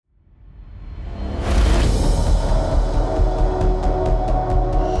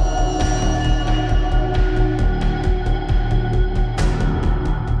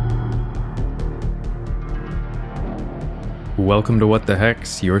Welcome to What the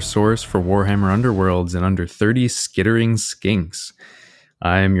Hex, your source for Warhammer Underworlds in under 30 skittering skinks.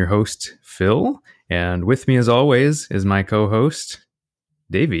 I'm your host, Phil, and with me as always is my co-host,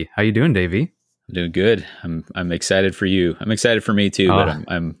 Davey. How you doing, Davey? I'm doing good. I'm excited for you. I'm excited for me too, but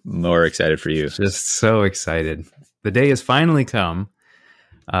I'm more excited for you. Just so excited. The day has finally come.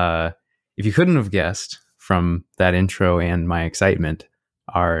 If you couldn't have guessed from that intro and my excitement,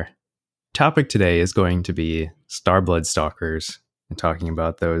 our topic today is going to be Starblood Stalkers and talking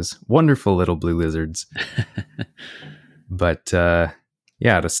about those wonderful little blue lizards. But to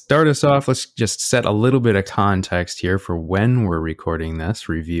start us off, let's just set a little bit of context here for when we're recording this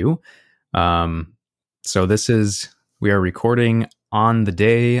review. So we are recording on the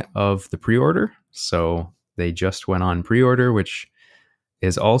day of the pre-order. So they just went on pre-order, which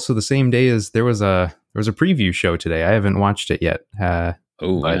is also the same day as there was a preview show today. I haven't watched it yet.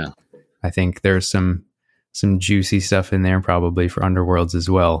 Wow. I think there's some juicy stuff in there probably for Underworlds as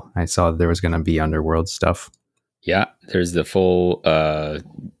well. I saw there was going to be Underworld stuff. Yeah, there's the full,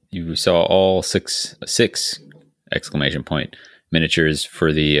 you saw all six exclamation point miniatures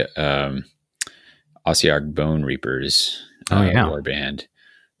for the Ossiarch Bone Reapers warband.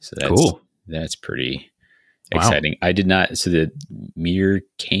 So that's cool. That's pretty exciting. I did not, so the Mir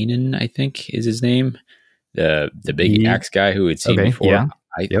Kanan, I think is his name, the big axe guy who had seen before. Yeah.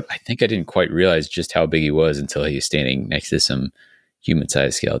 I think I didn't quite realize just how big he was until he was standing next to some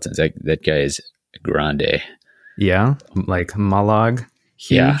human-sized skeletons. That guy is grande. Yeah, like Malog huge?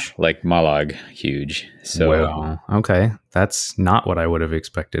 Yeah, like Malog huge. So, wow. Okay, that's not what I would have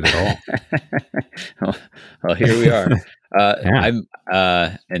expected at all. Well, here we are. I'm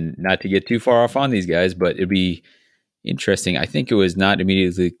and not to get too far off on these guys, but it'd be interesting. I think it was not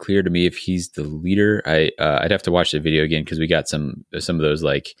immediately clear to me if he's the leader. I'd have to watch the video again because we got some of those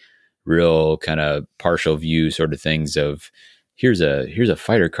like real kind of partial view sort of things of here's a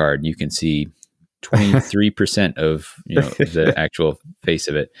fighter card and you can see 23% of the actual face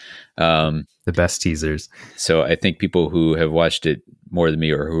of it. The best teasers. So I think people who have watched it more than me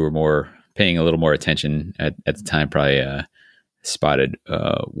or who are more paying a little more attention at the time probably spotted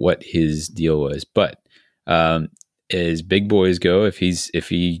what his deal was. But as big boys go, if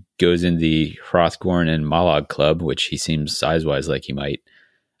he goes in the Hrothgorn and Malog club, which he seems size wise like he might,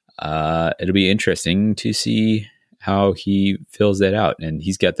 it'll be interesting to see how he fills that out. And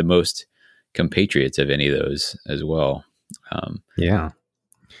he's got the most compatriots of any of those as well. Yeah.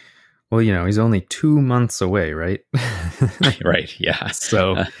 Well, he's only 2 months away, right? Right. Yeah.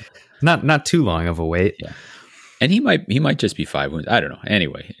 So not too long of a wait. Yeah. And he might just be 5 wounds. I don't know.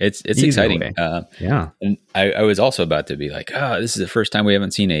 Anyway, it's exciting. Yeah. And I was also about to be like, this is the first time we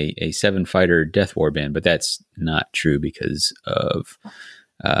haven't seen a 7-fighter death warband, but that's not true because of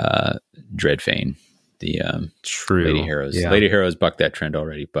Dreadfane, the true Lady Heroes. Yeah. Lady Heroes bucked that trend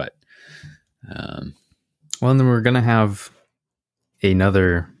already, but well, and then we're gonna have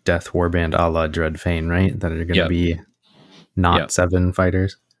another death warband a la Dreadfane, right? That are gonna be not 7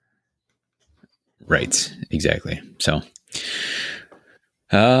 fighters. Right, exactly. So,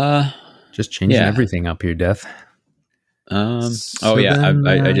 just changing everything up here, Death. I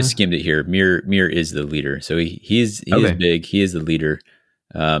just skimmed it here. Mir is the leader, so he is big. He is the leader.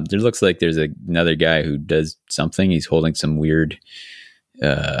 There looks like there's another guy who does something. He's holding some weird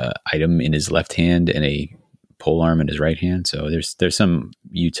item in his left hand and a pole arm in his right hand. So there's some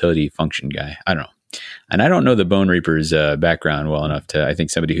utility function guy. I don't know. And I don't know the Bone Reapers background well enough to, I think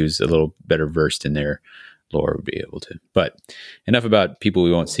somebody who's a little better versed in their lore would be able to. But enough about people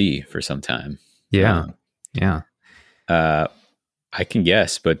we won't see for some time. Yeah. I can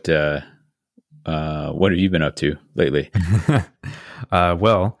guess, but what have you been up to lately?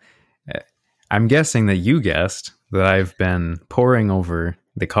 Well, I'm guessing that you guessed that I've been poring over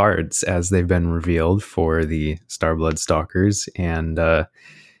the cards as they've been revealed for the Starblood Stalkers, and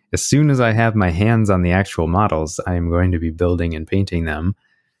as soon as I have my hands on the actual models, I am going to be building and painting them.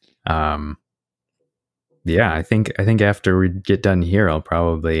 I think after we get done here, I'll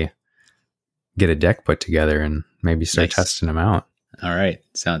probably get a deck put together and maybe start testing them out. All right.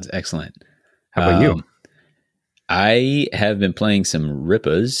 Sounds excellent. How about you? I have been playing some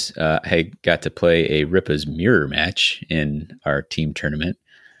Rippas. I got to play a Rippas mirror match in our team tournament,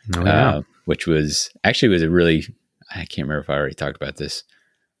 which was a really, I can't remember if I already talked about this.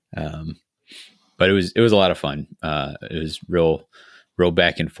 But it was a lot of fun. It was real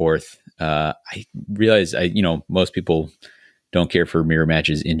back and forth. I realized most people don't care for mirror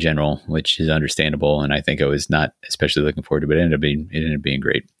matches in general, which is understandable. And I think I was not especially looking forward to it, but it ended up being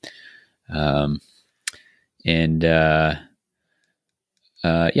great.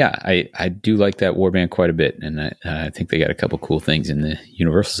 yeah, I do like that warband quite a bit, and I think they got a couple cool things in the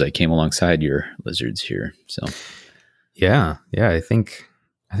universals that came alongside your lizards here. So yeah, I think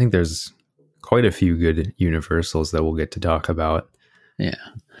there's quite a few good universals that we'll get to talk about. Yeah,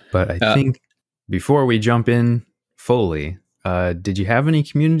 but I think before we jump in fully, did you have any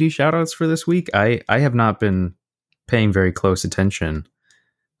community shoutouts for this week? I have not been paying very close attention.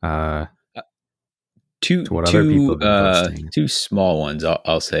 Two to what other people have been posting. Two small ones,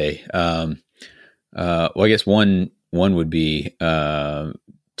 I'll say. Well, I guess one would be to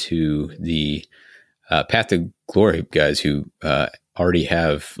the Path to Glory guys who already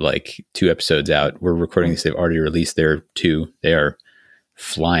have like 2 episodes out. We're recording this; they've already released their 2. They are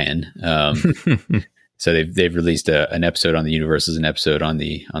flying. So they've released an episode on the Universals, an episode on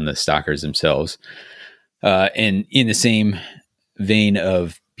the Stalkers themselves, and in the same vein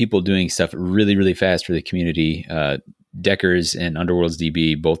of people doing stuff really, really fast for the community. Deckers and Underworlds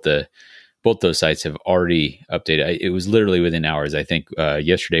DB, both those sites have already updated. It was literally within hours. I think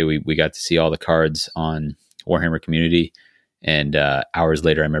yesterday we got to see all the cards on Warhammer Community, and hours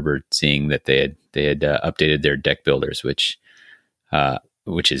later, I remember seeing that they had updated their deck builders, which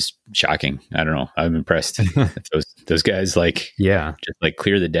is shocking. I don't know. I'm impressed. those guys just like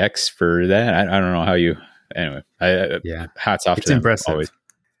clear the decks for that. I don't know how you. Anyway, hats off to them. Impressive. Always.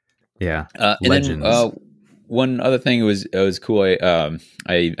 Yeah, legends. And then, one other thing it was cool.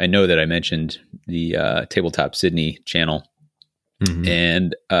 I know that I mentioned the Tabletop Sydney channel,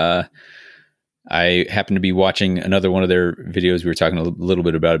 and I happened to be watching another one of their videos. We were talking a little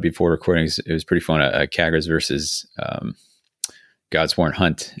bit about it before recording. It was pretty fun. Kaggers versus Godsworn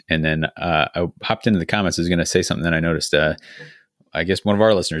Hunt, and then I hopped into the comments. I was going to say something that I noticed. I guess one of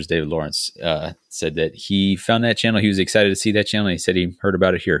our listeners, David Lawrence, said that he found that channel. He was excited to see that channel. He said he heard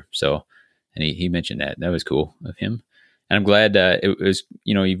about it here. So, and he mentioned that. That was cool of him. And I'm glad it was,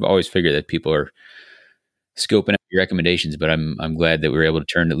 you've always figured that people are scoping out your recommendations, but I'm glad that we were able to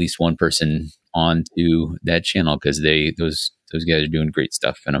turn at least one person on to that channel, because those guys are doing great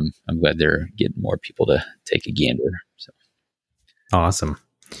stuff, and I'm glad they're getting more people to take a gander. So awesome.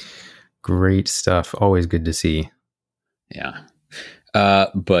 Great stuff. Always good to see. Yeah.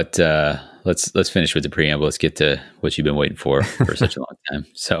 But let's finish with the preamble. Let's get to what you've been waiting for such a long time.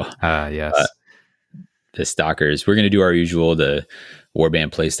 So, yes, the Stalkers. We're going to do our usual, the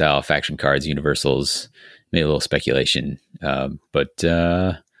warband playstyle, faction cards, universals. Made a little speculation, but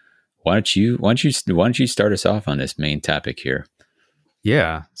why don't you start us off on this main topic here?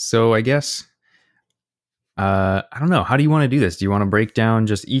 Yeah. So I guess. I don't know. How do you want to do this? Do you want to break down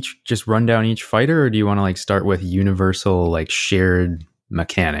just run down each fighter, or do you want to start with universal shared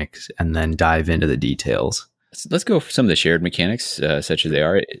mechanics and then dive into the details? Let's go for some of the shared mechanics, such as they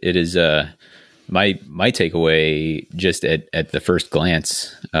are. It is my takeaway just at the first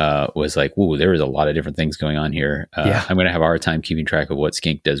glance was like, whoa, there was a lot of different things going on here. I'm going to have a hard time keeping track of what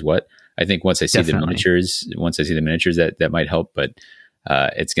skink does what. I think once I see the miniatures, that might help. But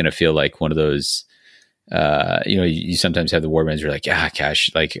it's going to feel like one of those. You sometimes have the warbands. You're like, gosh,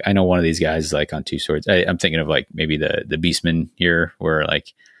 I know one of these guys on 2 swords. I'm thinking of maybe the Beastman here, where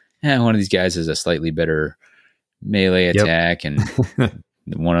one of these guys has a slightly better melee attack, and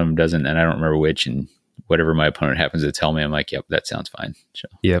one of them doesn't, and I don't remember which. And whatever my opponent happens to tell me, I'm like, yep, that sounds fine. So.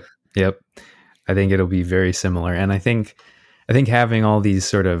 Yep. I think it'll be very similar, and I think having all these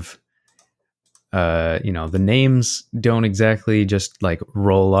sort of the names don't exactly just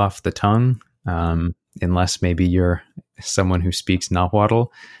roll off the tongue. Unless maybe you're someone who speaks Nahuatl,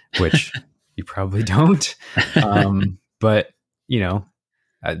 which you probably don't. But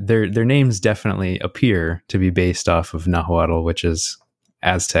their names definitely appear to be based off of Nahuatl, which is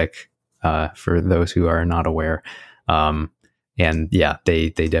Aztec, for those who are not aware. And yeah, they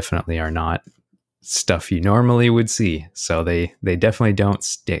definitely are not stuff you normally would see. So they definitely don't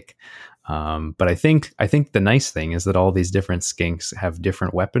stick. But I think the nice thing is that all these different skinks have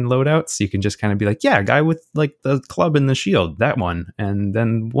different weapon loadouts. You can just kind of be like, yeah, guy with the club and the shield, that one, and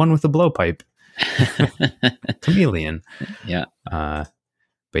then one with a blowpipe, chameleon. Yeah.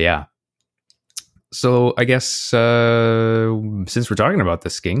 But yeah. So I guess since we're talking about the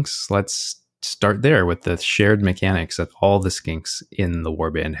skinks, let's start there with the shared mechanics that all the skinks in the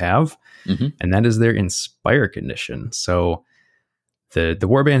warband have, and that is their inspire condition. So. The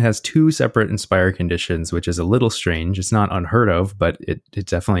warband has 2 separate inspire conditions, which is a little strange. It's not unheard of, but it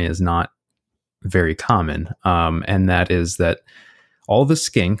definitely is not very common. And that is that all the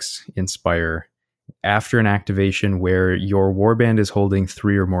skinks inspire after an activation where your warband is holding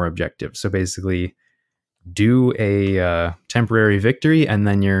 3 or more objectives. So basically, do a temporary victory, and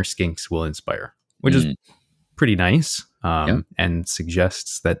then your skinks will inspire, which is pretty nice, and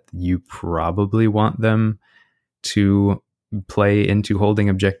suggests that you probably want them to play into holding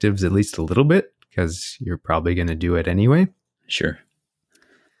objectives at least a little bit, because you're probably going to do it anyway. Sure.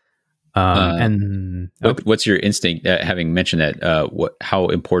 What's your instinct, having mentioned that, how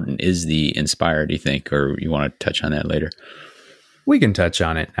important is the Inspire, do you think, or you want to touch on that later? We can touch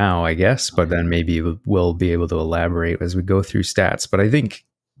on it now, I guess, but then maybe we'll be able to elaborate as we go through stats. But I think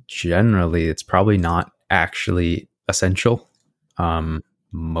generally it's probably not actually essential.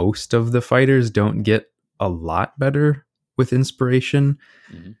 Most of the fighters don't get a lot better with inspiration.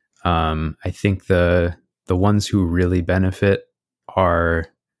 Mm-hmm. I think the ones who really benefit are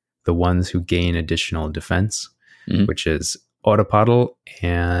the ones who gain additional defense, mm-hmm. which is Autopodle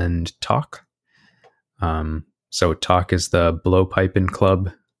and Talk. So Talk is the blowpipe and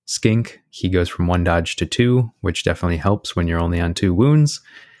club skink. He goes from 1 dodge to 2, which definitely helps when you're only on 2 wounds.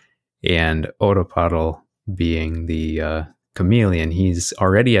 And Autopodle being the chameleon, he's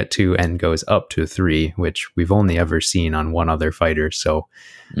already at 2 and goes up to 3, which we've only ever seen on one other fighter. So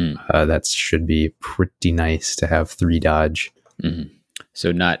that should be pretty nice to have 3 dodge. Mm-hmm.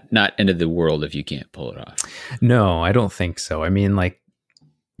 So not end of the world if you can't pull it off. No, I don't think so. I mean, like,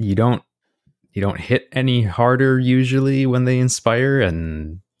 you don't hit any harder usually when they inspire,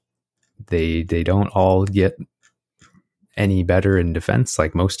 and they don't all get any better in defense.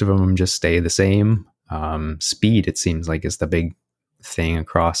 Like, most of them just stay the same. Speed, it seems like, is the big thing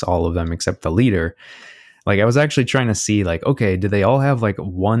across all of them except the leader. Like, I was actually trying to see, like, okay, do they all have like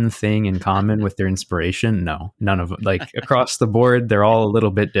one thing in common with their inspiration? No, none of them. Like, across the board, they're all a little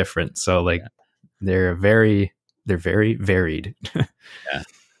bit different. So like, they're very varied. Yeah.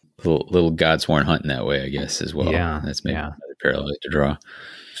 Little Godsworn hunting that way, I guess, as well. Yeah, that's maybe another parallel to draw.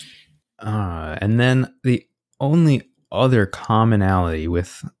 And then the only other commonality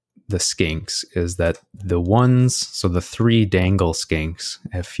with the skinks is that the 3 dangle skinks,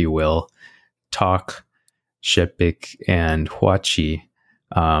 if you will, Talk, Shipik, and Huachi,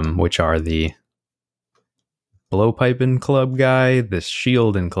 which are the blowpipe and club guy, the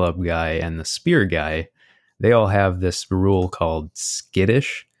shield and club guy, and the spear guy, they all have this rule called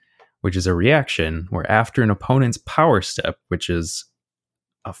skittish, which is a reaction where after an opponent's power step, which is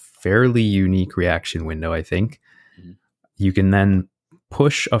a fairly unique reaction window, I think, you can then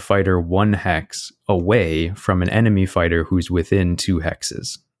push a fighter 1 hex away from an enemy fighter who's within 2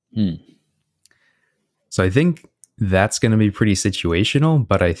 hexes. So I think that's going to be pretty situational,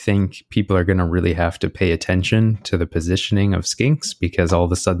 but I think people are going to really have to pay attention to the positioning of skinks, because all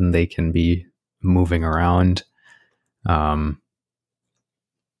of a sudden they can be moving around. And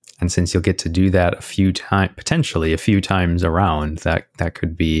since you'll get to do that potentially a few times around, that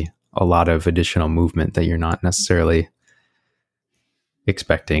could be a lot of additional movement that you're not necessarily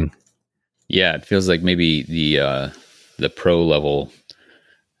expecting. Yeah, it feels like maybe the pro level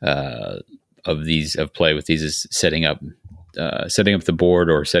of play with these is setting up the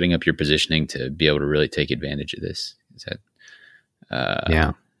board or setting up your positioning to be able to really take advantage of this. Is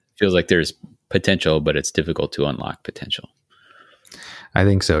that feels like there's potential, but it's difficult to unlock potential. I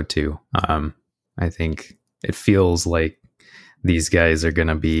think so too. I think it feels like these guys are going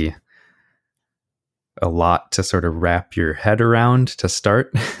to be a lot to sort of wrap your head around to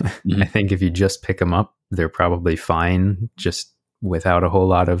start. Mm-hmm. I think if you just pick them up, they're probably fine just without a whole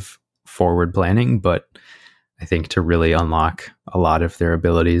lot of forward planning. But I think to really unlock a lot of their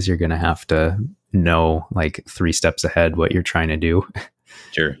abilities, you're going to have to know like 3 steps ahead what you're trying to do.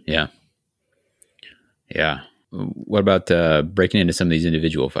 Sure. Yeah. Yeah. What about breaking into some of these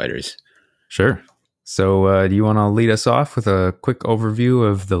individual fighters? Sure. So do you want to lead us off with a quick overview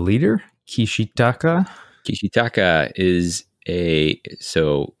of the leader, Kishitaka? Kishitaka is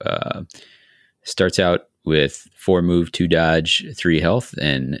starts out with 4 move, 2 dodge, 3 health,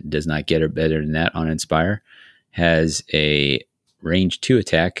 and does not get better than that on Inspire. Has a range 2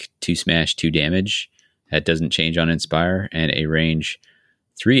 attack, 2 smash, 2 damage. That doesn't change on Inspire. And a range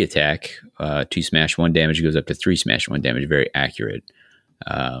 3 attack, 2 smash, 1 damage, goes up to 3 smash, 1 damage. Very accurate.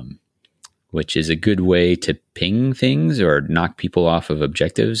 Which is a good way to ping things or knock people off of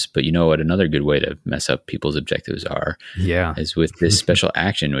objectives. But you know what another good way to mess up people's objectives are? Yeah. Is with this special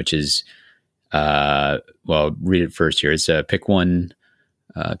action, which is, read it first here. It's pick one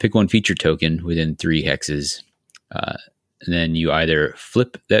feature token within 3 hexes. And then you either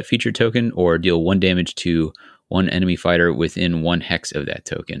flip that feature token or deal 1 damage to 1 enemy fighter within 1 hex of that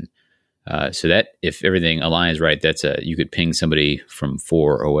token. So that if everything aligns right, that's you could ping somebody from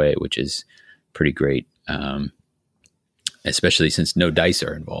 4 away, which is pretty great, especially since no dice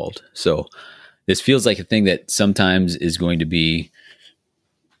are involved. So this feels like a thing that sometimes is going to be,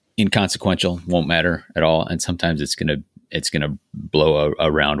 inconsequential, won't matter at all, and sometimes it's gonna blow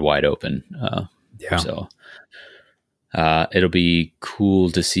a round wide open. So it'll be cool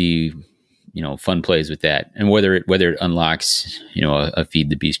to see, fun plays with that, and whether it unlocks, a feed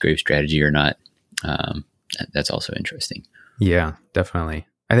the Beastgrave strategy or not. That's also interesting. Yeah, definitely.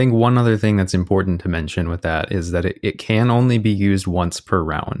 I think one other thing that's important to mention with that is that it can only be used once per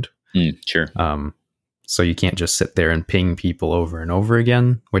round. Sure. So you can't just sit there and ping people over and over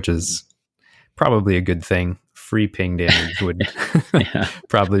again, which is probably a good thing. Free ping damage would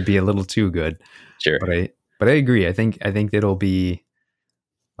probably be a little too good. Sure. But I agree. I think it'll be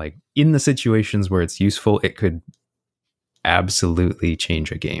like in the situations where it's useful, it could absolutely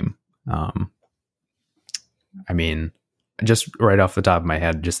change a game. I mean, just right off the top of my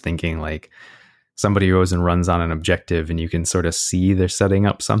head, just thinking like somebody goes and runs on an objective and you can sort of see they're setting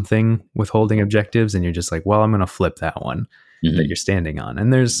up something with holding objectives, and you're just like, well, I'm going to flip that one that you're standing on.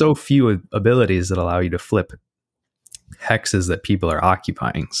 And there's so few abilities that allow you to flip hexes that people are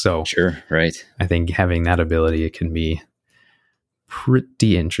occupying. So sure, right. I think having that ability, it can be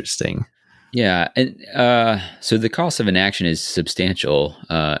pretty interesting. Yeah. And so the cost of an action is substantial.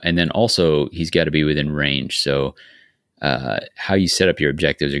 And then also he's got to be within range. So how you set up your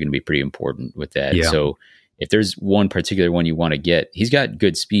objectives are going to be pretty important with that. Yeah. So if there's one particular one you want to get, he's got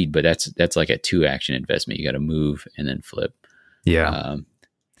good speed, but that's like a 2 action investment. You got to move and then flip. Yeah.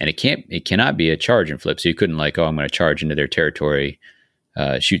 And it cannot be a charge and flip. So you couldn't like, I'm going to charge into their territory,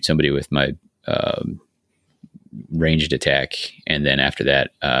 shoot somebody with my ranged attack, and then after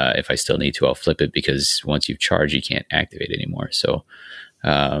that, if I still need to, I'll flip it, because once you've charged, you can't activate anymore. So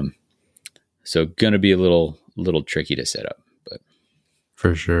going to be a little tricky to set up, but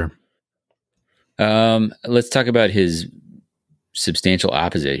for sure. Let's talk about his substantial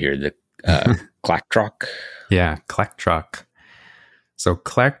opposite here, the Clacktrock. Yeah, Clacktrock. So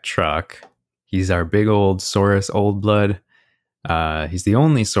Clacktrock, he's our big old Saurus Old Blood. He's the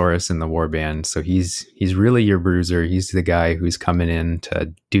only Saurus in the warband, so he's really your bruiser. He's the guy who's coming in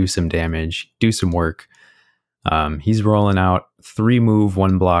to do some damage, do some work. He's rolling out 3 move,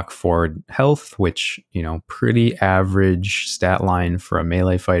 1 block, 4 health, which, pretty average stat line for a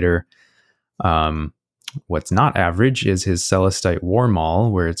melee fighter. What's not average is his Celestite War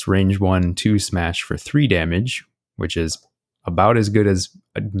Maul, where it's range 1, 2 smash for 3 damage, which is about as good as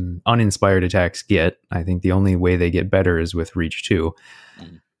uninspired attacks get. I think the only way they get better is with reach 2.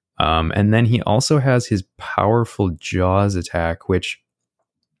 And then he also has his powerful Jaws attack, which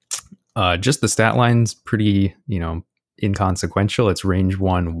just the stat line's pretty, inconsequential. It's range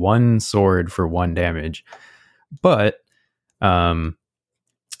 1, 1 sword for 1 damage. But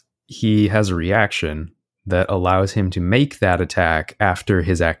he has a reaction that allows him to make that attack after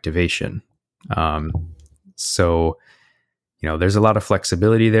his activation. So there's a lot of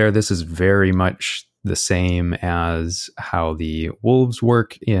flexibility there. This is very much the same as how the wolves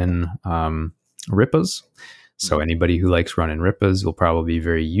work in Rippas. So anybody who likes running Rippas will probably be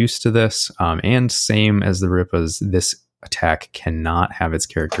very used to this. And same as the Rippas, this attack cannot have its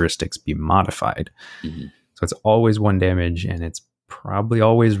characteristics be modified. So it's always 1 damage, and it's probably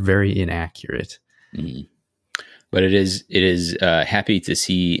always very inaccurate. But it is happy to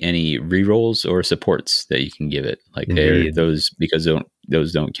see any rerolls or supports that you can give it. Like those, because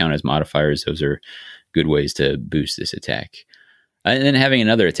those don't count as modifiers. Those are good ways to boost this attack. And then having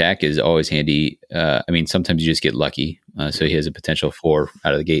another attack is always handy. Sometimes you just get lucky. So he has a potential 4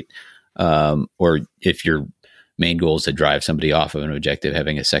 out of the gate. Or if your main goal is to drive somebody off of an objective,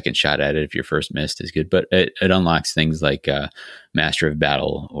 having a second shot at it if your first missed is good. But it unlocks things like Master of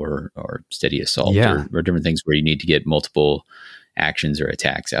Battle or Steady Assault or different things where you need to get multiple actions or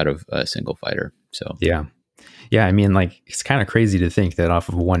attacks out of a single fighter. So yeah. It's kind of crazy to think that off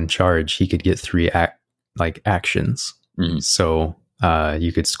of 1 charge he could get 3 actions. So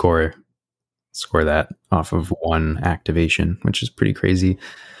you could score that off of 1 activation, which is pretty crazy.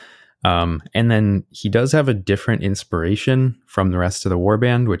 And then he does have a different inspiration from the rest of the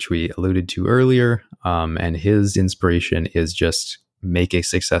warband, which we alluded to earlier. And his inspiration is just make a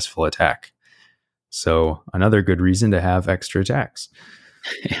successful attack. So another good reason to have extra attacks.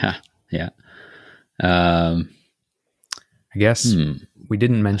 Yeah. I guess we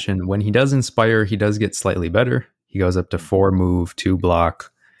didn't mention when he does inspire, he does get slightly better. He goes up to 4 move, 2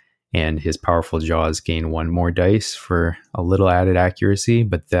 block, and his powerful Jaws gain 1 more dice for a little added accuracy,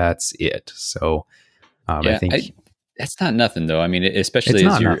 but that's it. So I think that's not nothing though. I mean, especially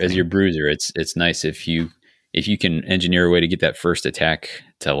as your bruiser, it's nice if you can engineer a way to get that first attack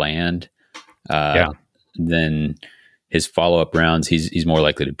to land. Then his follow-up rounds, he's more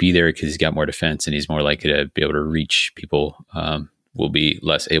likely to be there because he's got more defense, and he's more likely to be able to reach people will be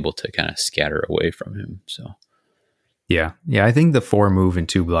less able to kind of scatter away from him. So yeah, I think the 4 move and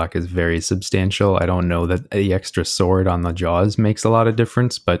 2 block is very substantial. I don't know that the extra sword on the jaws makes a lot of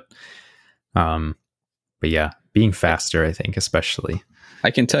difference, but yeah, being faster, I think, especially.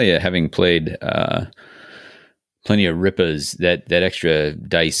 I can tell you, having played plenty of Rippas, that extra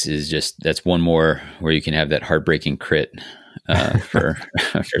dice is that's one more where you can have that heartbreaking crit for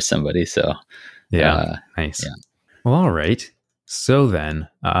somebody. So nice. Yeah. Well, all right. So then,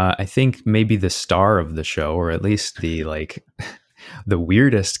 I think maybe the star of the show, or at least the the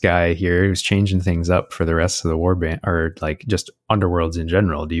weirdest guy here who's changing things up for the rest of the warband, or like just Underworlds in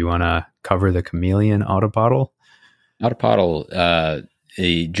general. Do you want to cover the Chameleon Autopodal? Autopodal,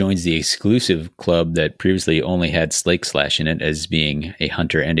 he joins the exclusive club that previously only had Slake Slash in it as being a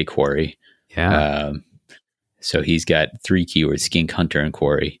hunter and a quarry. Yeah. So he's got 3 keywords: skink, hunter, and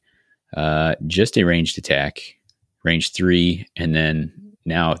quarry. Just a ranged attack, range 3, and then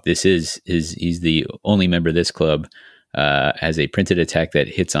now he's the only member of this club has a printed attack that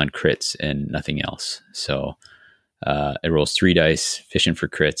hits on crits and nothing else. So it rolls 3 dice, fishing for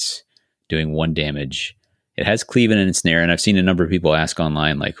crits, doing 1 damage. It has cleave and ensnare, and I've seen a number of people ask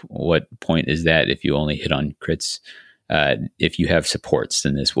online, like, what point is that if you only hit on crits? If you have supports,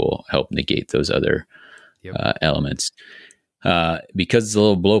 then this will help negate those other elements. Because it's a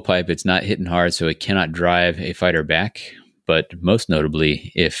little blowpipe, it's not hitting hard, so it cannot drive a fighter back. But most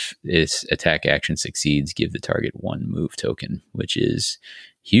notably, if its attack action succeeds, give the target 1 move token, which is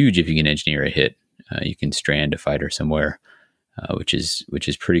huge if you can engineer a hit. You can strand a fighter somewhere, which is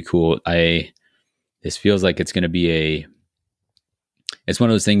pretty cool. This feels like it's going to be it's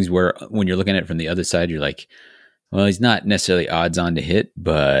one of those things where when you're looking at it from the other side, you're like, well, he's not necessarily odds on to hit,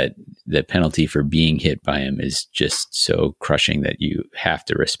 but the penalty for being hit by him is just so crushing that you have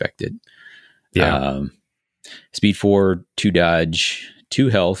to respect it. Yeah. Speed 4, 2 dodge, 2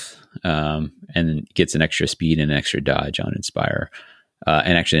 health, and gets an extra speed and an extra dodge on Inspire.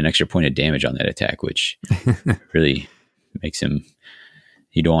 And actually an extra point of damage on that attack, which really makes him,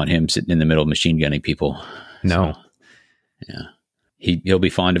 you don't want him sitting in the middle machine gunning people. No. So, yeah. He'll be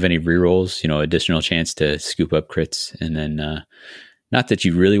fond of any rerolls, additional chance to scoop up crits. And then, not that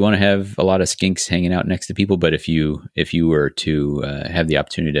you really want to have a lot of skinks hanging out next to people, but if you were to have the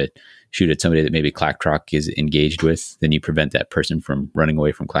opportunity to shoot at somebody that maybe Clacktrock is engaged with, then you prevent that person from running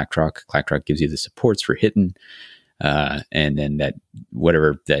away from Clacktrock. Clacktrock gives you the supports for hitting. And then that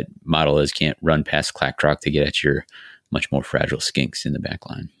whatever that model is can't run past Clacktrock to get at your much more fragile skinks in the back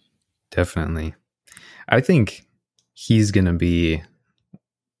line. Definitely. I think he's going to be,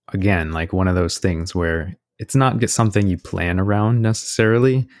 again, like one of those things where it's not something you plan around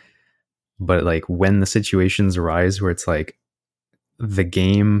necessarily, but like when the situations arise where it's like the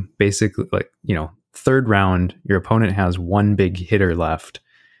game basically, like, 3rd round, your opponent has 1 big hitter left,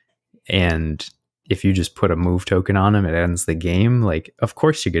 and if you just put a move token on him, it ends the game. Like, of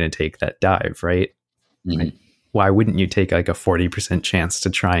course you're going to take that dive, right? Mm-hmm. Like, why wouldn't you take like a 40% chance to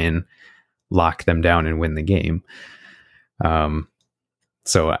try and lock them down and win the game?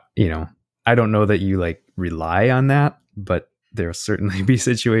 So, I don't know that you like rely on that, but there'll certainly be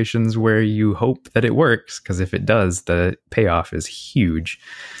situations where you hope that it works, because if it does, the payoff is huge.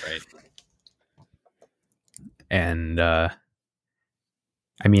 Right. And I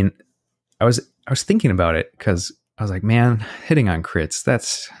mean, I was thinking about it because I was like, man, hitting on crits,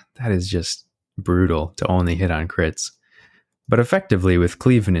 that is just brutal to only hit on crits. But effectively with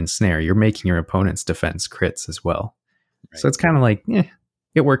cleave and ensnare, you're making your opponent's defense crits as well. Right. So it's kind of like,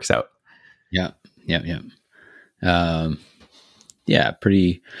 it works out. Yeah.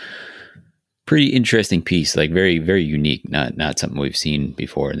 Pretty interesting piece, like very, very unique, not something we've seen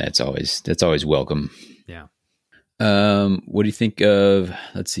before. And that's always welcome. Yeah. What do you think of,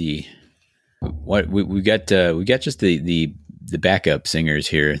 let's see, what we got just the backup singers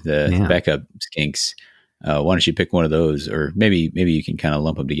here, the backup skinks. Why don't you pick one of those, or maybe you can kind of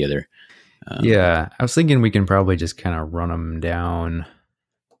lump them together. I was thinking we can probably just kind of run them down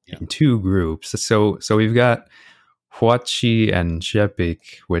in 2 groups. So we've got Huachi and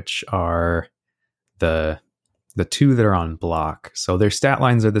Shepik, which are the 2 that are on block. So their stat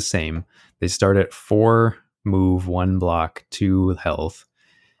lines are the same. They start at 4 move, 1 block, 2 health.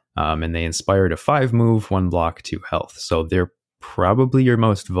 And they inspire to 5 move, 1 block, 2 health. So they're probably your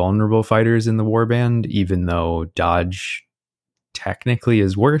most vulnerable fighters in the warband, even though dodge technically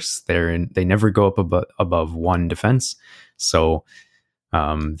is worse. They never go up above 1 defense. So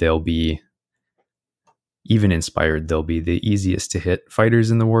they'll be, even inspired, they'll be the easiest to hit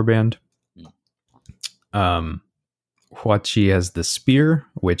fighters in the warband. Huachi has the spear,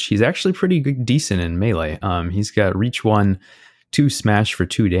 which he's actually pretty decent in melee. He's got reach 1, 2 smash for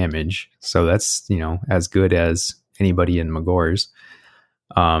 2 damage. So that's, as good as anybody in Magor's.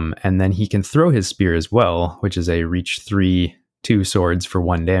 And then he can throw his spear as well, which is a reach 3, 2 swords for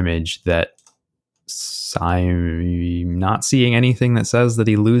 1 damage that I'm not seeing anything that says that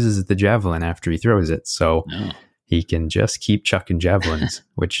he loses the javelin after he throws it. So he can just keep chucking javelins,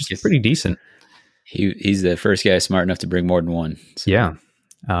 which is pretty decent. He's the first guy smart enough to bring more than one. So. Yeah.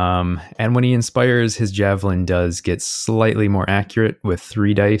 And when he inspires, his javelin does get slightly more accurate with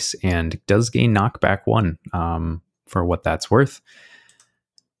 3 dice and does gain knockback 1 for what that's worth.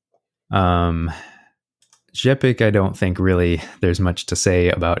 Jepik, I don't think really there's much to say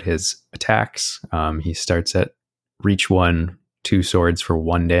about his attacks. He starts at reach 1, 2 swords for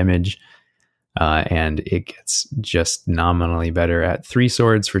 1 damage. And it gets just nominally better at 3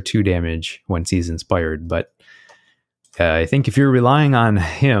 swords for 2 damage once he's inspired. But I think if you're relying on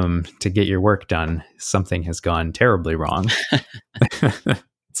him to get your work done, something has gone terribly wrong.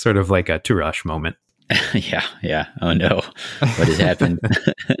 Sort of like a Turash moment. Yeah. Oh no, what has happened?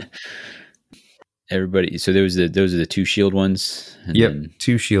 Everybody. So those are the 2 shield ones. And yep,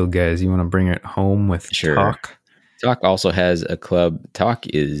 2 shield guys. You want to bring it home with Talk? Talk also has a club. Talk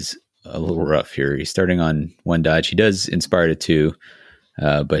is a little rough here. He's starting on 1 dodge. He does inspire to 2,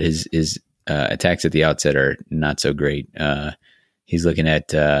 but his attacks at the outset are not so great. He's looking at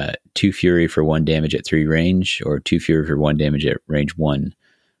 2 fury for 1 damage at 3 range, or 2 fury for 1 damage at range 1.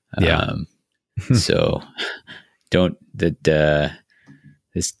 So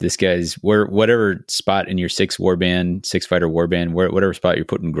this guy's whatever spot in your 6 fighter warband, whatever spot you're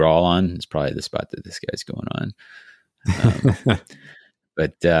putting Grawl on is probably the spot that this guy's going on.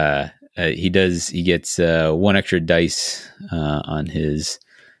 But he gets 1 extra dice on his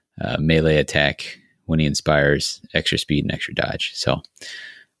melee attack when he inspires, extra speed and extra dodge. So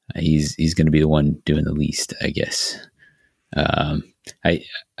he's going to be the one doing the least, I guess.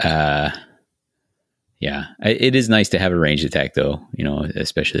 It is nice to have a ranged attack though,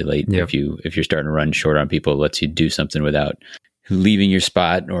 especially late. Yep. If you're starting to run short on people, it lets you do something without leaving your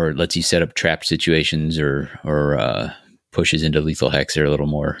spot, or lets you set up trap situations or pushes into lethal hex are a little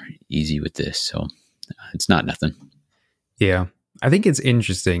more easy with this. So it's not nothing. Yeah. I think it's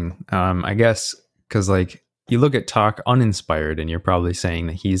interesting. I guess, cause like you look at Talk uninspired and you're probably saying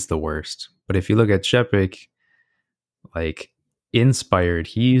that he's the worst, but if you look at Jepik, like inspired,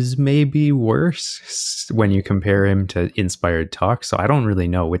 he's maybe worse when you compare him to inspired Talk. So I don't really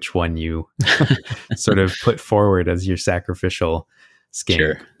know which one you sort of put forward as your sacrificial skank.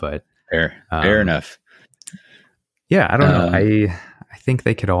 Sure. But fair enough. Yeah, I don't know. I think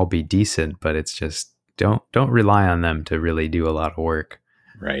they could all be decent, but it's just don't rely on them to really do a lot of work.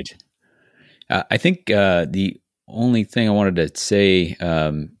 Right. I think the only thing I wanted to say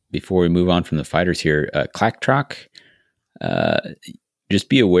before we move on from the fighters here, Clacktrock, just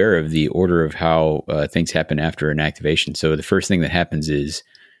be aware of the order of how things happen after an activation. So the first thing that happens is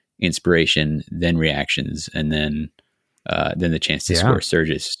inspiration, then reactions, and then the chance to score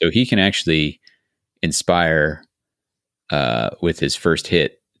surges. So he can actually inspire with his first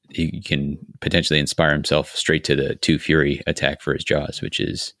hit. He can potentially inspire himself straight to the 2 fury attack for his jaws, which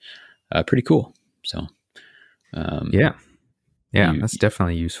is pretty cool. So that's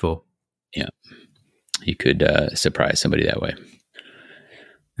definitely useful. Yeah, you could surprise somebody that way.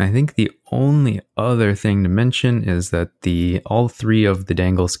 I think the only other thing to mention is that all 3 of the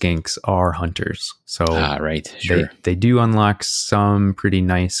Dangle Skanks are hunters. So right, sure. They do unlock some pretty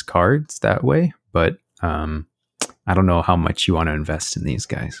nice cards that way, but I don't know how much you want to invest in these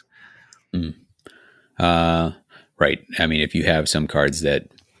guys. Right. I mean, if you have some cards that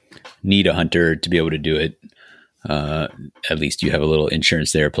need a hunter to be able to do it, at least you have a little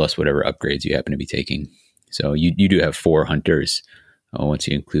insurance there, plus whatever upgrades you happen to be taking. So you do have 4 hunters once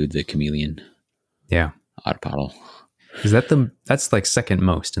you include the chameleon. Yeah. Oddpottle. Is that's like second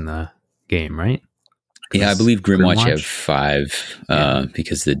most in the game, right? Yeah, I believe Grimwatch have 5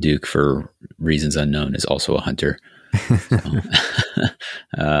 because the Duke, for reasons unknown, is also a hunter.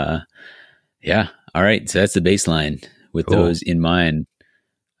 Yeah. All right. So that's the baseline. With those in mind,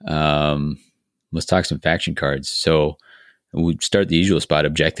 let's talk some faction cards. So we start the usual spot,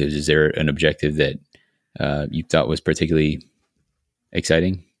 objectives. Is there an objective that you thought was particularly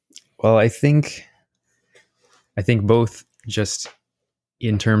exciting? Well, I think both just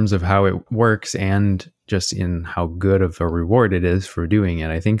in terms of how it works and just in how good of a reward it is for doing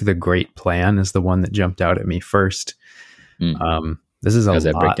it. I think the Great Plan is the one that jumped out at me first. This is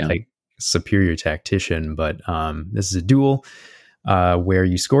a lot like Superior Tactician, but this is a duel where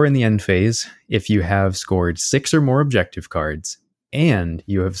you score in the end phase if you have scored 6 or more objective cards and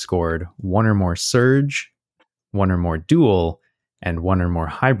you have scored 1 or more Surge, 1 or more Duel, and one or more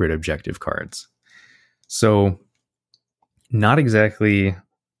hybrid objective cards. So not exactly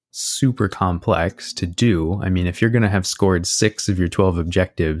super complex to do. I mean, if you're going to have scored 6 of your 12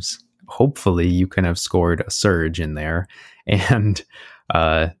 objectives, hopefully you can have scored a surge in there. And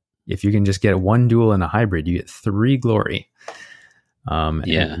if you can just get 1 duel and a hybrid, you get 3 glory.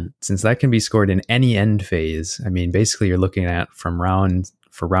 And since that can be scored in any end phase, I mean, basically you're looking at for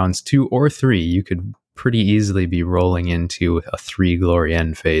rounds 2 or 3, you could pretty easily be rolling into a 3 glory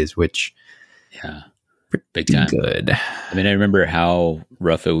end phase, which big time. Good. I mean, I remember how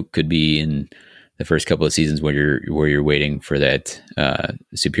rough it could be in the first couple of seasons where you're waiting for that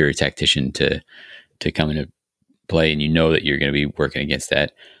superior tactician to come into play, and you know that you're going to be working against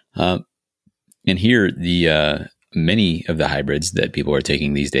that. And here, the many of the hybrids that people are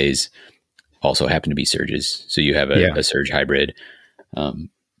taking these days also happen to be surges. So you have a surge hybrid.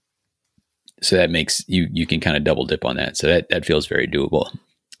 So that makes you can kind of double dip on that. So that feels very doable.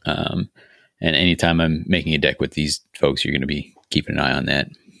 And anytime I'm making a deck with these folks, you're going to be keeping an eye on that.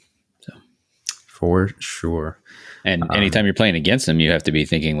 So for sure. And anytime you're playing against them, you have to be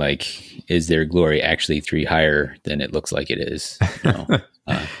thinking like, is their glory actually 3 higher than it looks like it is? You know?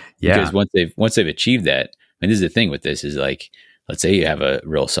 Because once they've achieved that, I mean, this is the thing with this is like, let's say you have a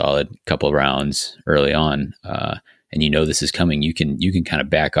real solid couple of rounds early on, and you know this is coming. You can kind of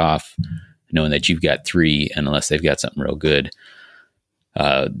back off, knowing that you've got 3, and unless they've got something real good,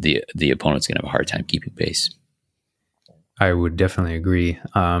 the opponent's going to have a hard time keeping pace. I would definitely agree.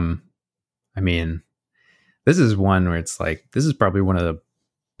 I mean, this is one where it's like, this is probably one of the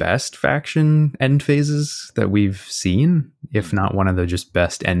best faction end phases that we've seen, if not one of the just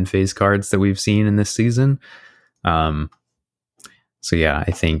best end phase cards that we've seen in this season. So yeah,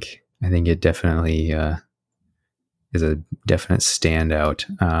 I think it definitely is a definite standout.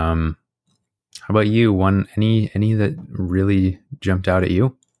 How about you? Any that really jumped out at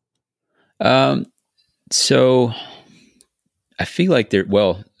you? So I feel like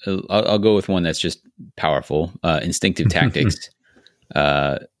I'll go with one that's just powerful. Instinctive Tactics.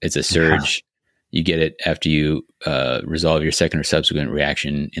 It's a surge. Yeah. You get it after you resolve your second or subsequent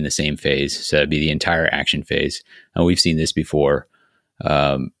reaction in the same phase. So that'd be the entire action phase. And we've seen this before.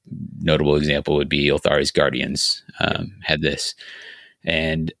 Notable example would be Ilthari's Guardians had this.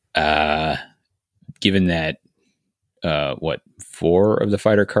 And given that 4 of the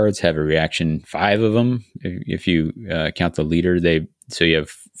fighter cards have a reaction, 5 of them, if you count the leader, so you have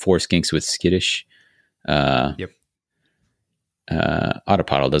 4 skinks with skittish. Yep.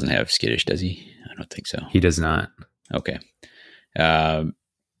 Autopodal doesn't have skittish, does he? I don't think so. He does not. Okay.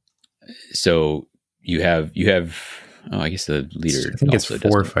 So you have. I guess the leader. I think it's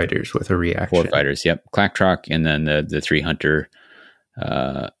 4 fighters with a reaction. 4 fighters. Yep. Clacktrock, and then the 3 hunter.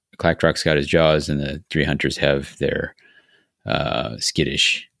 Clacktrock's got his jaws, and the 3 hunters have their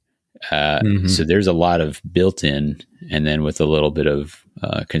skittish. So there's a lot of built-in, and then with a little bit of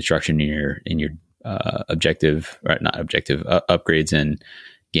construction in your objective, or not objective, upgrades and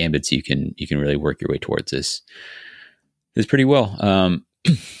gambits, you can really work your way towards this. It's pretty well.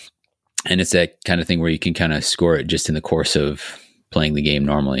 And it's that kind of thing where you can kind of score it just in the course of playing the game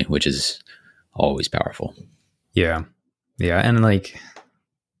normally, which is always powerful. Yeah. Yeah. And like,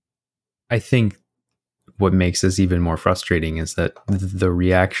 I think what makes this even more frustrating is that the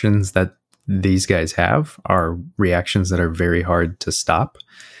reactions that these guys have are reactions that are very hard to stop.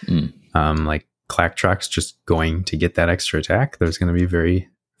 Like Clacktrock's just going to get that extra attack. There's going to be very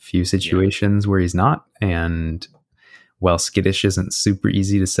few situations where he's not. And while skittish isn't super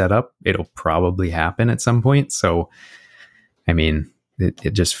easy to set up, it'll probably happen at some point. So, I mean,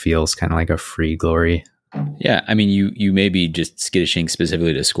 it just feels kind of like a free glory. Yeah. I mean, you may be just skittishing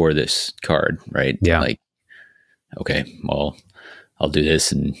specifically to score this card, right? Yeah. Like, okay, well, I'll do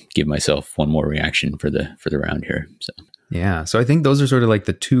this and give myself one more reaction for the round here. So. Yeah. So I think those are sort of like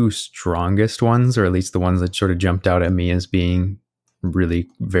the 2 strongest ones, or at least the ones that sort of jumped out at me as being really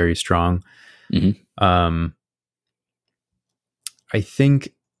very strong. Mm-hmm. I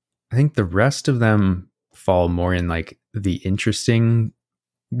think the rest of them fall more in like the interesting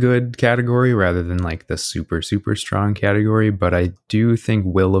good category rather than like the super, super strong category. But I do think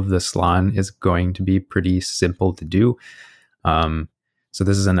Will of the Slan is going to be pretty simple to do. So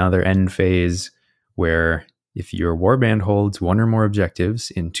this is another end phase where if your warband holds 1 or more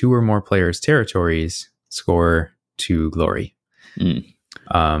objectives in 2 or more players' territories, score 2 glory.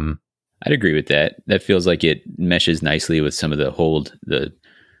 I'd agree with that. That feels like it meshes nicely with some of the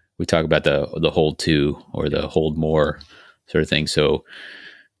we talk about the hold 2 or the hold more sort of thing. So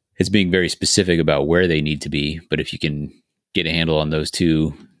it's being very specific about where they need to be. But if you can get a handle on those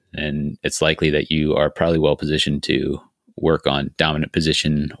 2, then it's likely that you are probably well positioned to work on dominant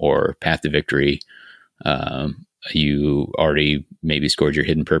position or path to victory. You already maybe scored your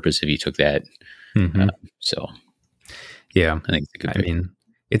hidden purpose if you took that. So yeah, I think it's a good pick. I mean,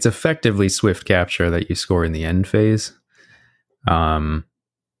 it's effectively swift capture that you score in the end phase.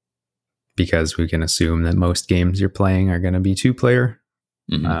 Because we can assume that most games you're playing are going to be 2-player.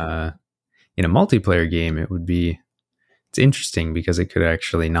 In a multiplayer game, it's interesting because it could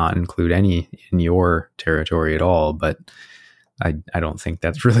actually not include any in your territory at all, but I don't think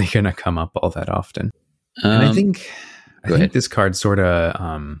that's really going to come up all that often. And I think this card sort of,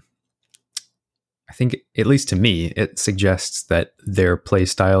 I think, at least to me, it suggests that their play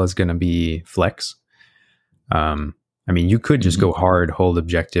style is going to be flex. I mean, you could just go hard, hold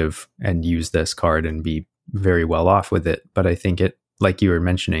objective, and use this card and be very well off with it. But I think it, like you were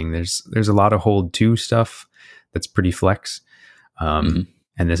mentioning, there's a lot of hold 2 stuff that's pretty flex. And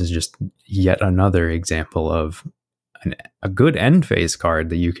this is just yet another example of a good end phase card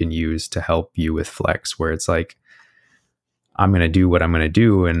that you can use to help you with flex, where it's like, I'm going to do what I'm going to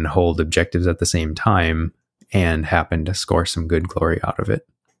do and hold objectives at the same time and happen to score some good glory out of it.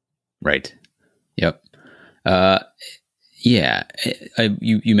 Right. Yep. Yeah,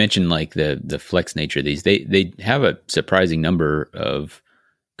 you mentioned like the flex nature of these. They have a surprising number of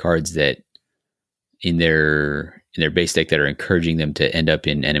cards that in their base deck that are encouraging them to end up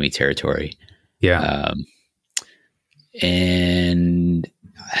in enemy territory. Yeah, and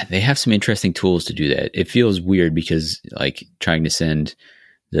they have some interesting tools to do that. It feels weird because like trying to send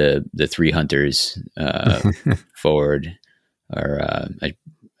the 3 hunters forward, or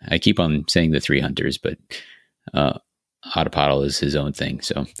I keep on saying the 3 hunters, but Autopodal is his own thing.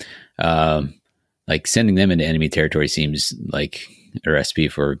 So, like sending them into enemy territory seems like a recipe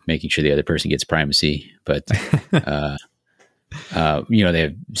for making sure the other person gets primacy. But, they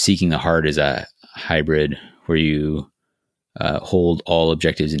have Seeking the Heart as a hybrid where you hold all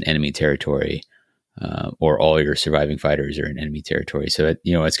objectives in enemy territory, or all your surviving fighters are in enemy territory. So,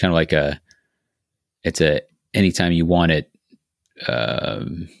 it's kind of like anytime you want it,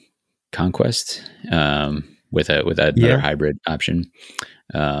 conquest, with another hybrid option.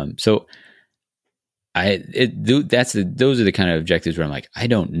 So those are the kind of objectives where I'm like, I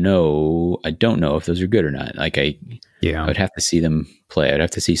don't know if those are good or not. Like I would have to see them play. I'd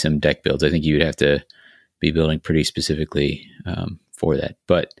have to see some deck builds. I think you would have to be building pretty specifically for that.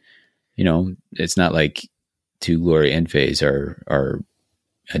 But it's not like 2 glory end phase are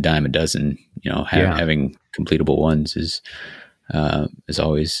a dime a dozen. Having completable ones is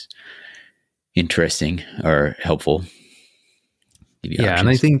always interesting or helpful. Yeah, and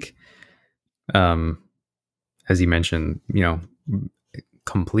I think, as you mentioned,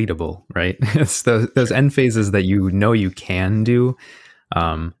 completable, right? It's those end phases that you can do.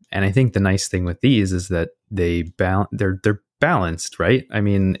 And I think the nice thing with these is that they're balanced, right? I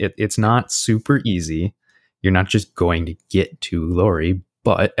mean, it's not super easy. You're not just going to get to glory,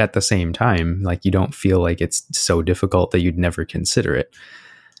 but at the same time, like you don't feel like it's so difficult that you'd never consider it.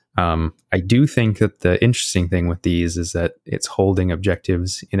 I do think that the interesting thing with these is that it's holding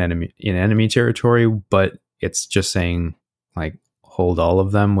objectives in enemy territory, but it's just saying like hold all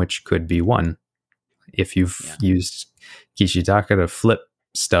of them, which could be 1. If you've used Kishitaka to flip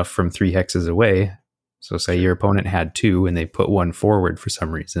stuff from 3 hexes away, so say your opponent had 2 and they put 1 forward for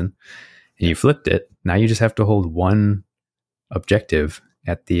some reason, and you flipped it, now you just have to hold 1 objective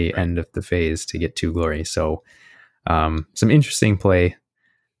at the end of the phase to get 2 glory. So some interesting play.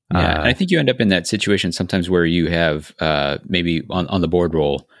 Yeah, I think you end up in that situation sometimes where you have maybe on the board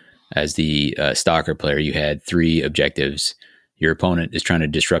roll as the stalker player, you had 3 objectives. Your opponent is trying to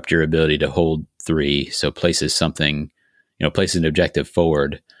disrupt your ability to hold 3, so places something, places an objective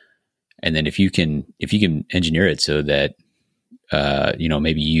forward, and then if you can engineer it so that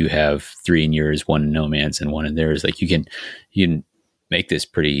maybe you have 3 in yours, 1 in no man's, and 1 in theirs, like you can make this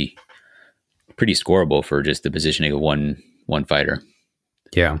pretty scoreable for just the positioning of one fighter.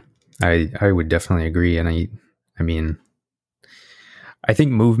 Yeah, I would definitely agree. And I mean, I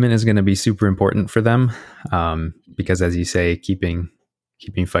think movement is going to be super important for them, because as you say, keeping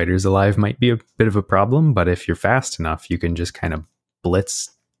fighters alive might be a bit of a problem. But if you're fast enough, you can just kind of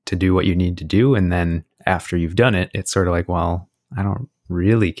blitz to do what you need to do. And then after you've done it, it's sort of like, well, I don't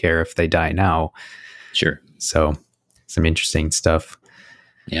really care if they die now. Sure. So some interesting stuff.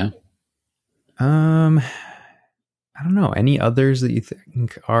 Yeah. I don't know. Any others that you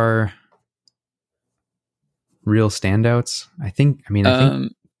think are real standouts? I think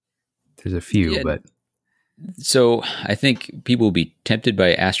there's a few, but. So I think people will be tempted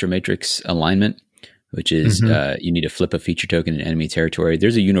by Astromatrix alignment, which is you need to flip a feature token in enemy territory.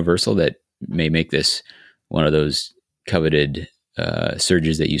 There's a universal that may make this one of those coveted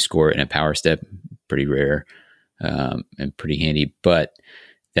surges that you score in a power step. Pretty rare and pretty handy, but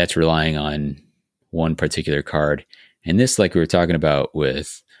that's relying on one particular card. And this, like we were talking about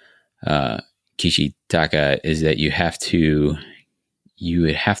with Kishitaka, is that you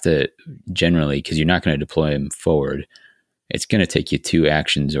would have to generally, because you're not going to deploy him forward, it's going to take you 2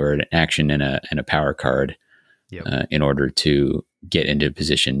 actions or an action and a power card in order to get into a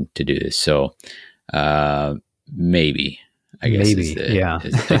position to do this. So maybe, I guess.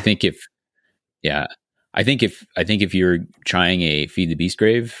 I think if you're trying a feed the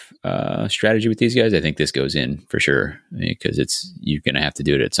Beastgrave strategy with these guys, I think this goes in for sure, because you're going to have to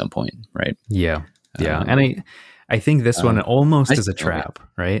do it at some point, right? Yeah. And I think this one almost is a trap,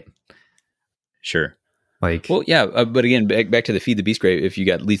 right? Sure. Like, well, yeah, but again, back to the feed the Beastgrave. If you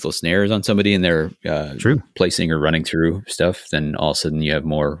got lethal snares on somebody and they're placing or running through stuff, then all of a sudden you have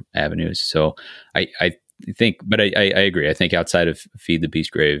more avenues. So I think, but I agree. I think outside of feed the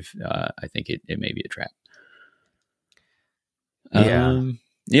Beastgrave, I think it may be a trap. Yeah.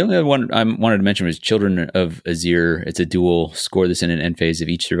 The only other one I wanted to mention was Children of Azir. It's a duel. Score this in an end phase if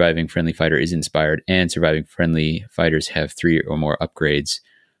each surviving friendly fighter is inspired and surviving friendly fighters have 3 or more upgrades.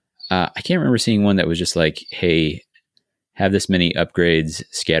 I can't remember seeing one that was just like, hey, have this many upgrades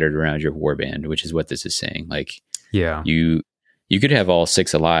scattered around your warband, which is what this is saying. Like, yeah, you could have all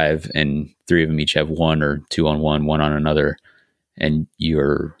 6 alive and 3 of them each have 1 or 2 on one on another, and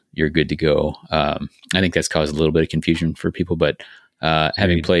you're good to go. I think that's caused a little bit of confusion for people, but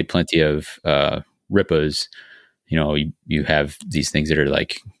having played plenty of Rippas, you have these things that are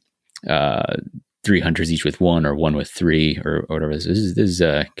like 3 hunters each with 1 or 1 with 3 or whatever. This is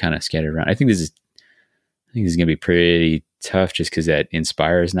kind of scattered around. I think this is going to be pretty tough just because that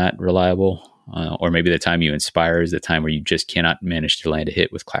inspire is not reliable. Or maybe the time you inspire is the time where you just cannot manage to land a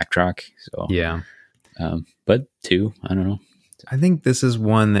hit with Clacktrock. So yeah. But 2, I don't know. I think this is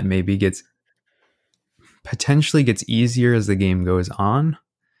one that maybe potentially gets easier as the game goes on.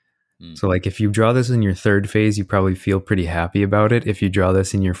 So like if you draw this in your 3rd phase, you probably feel pretty happy about it. If you draw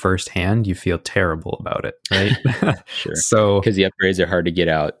this in your first hand, you feel terrible about it, right? Sure. So because the upgrades are hard to get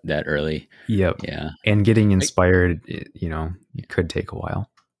out that early. Yep. Yeah. And getting inspired, it could take a while.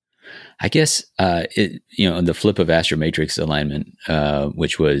 I guess the flip of Astro Matrix alignment,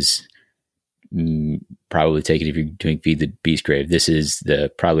 which was probably take it if you're doing feed the Beastgrave. This is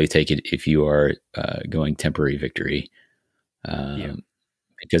the probably take it if you are going temporary victory.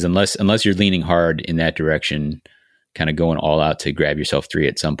 Because unless you're leaning hard in that direction, kind of going all out to grab yourself 3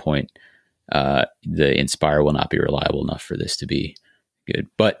 at some point, the Inspire will not be reliable enough for this to be good.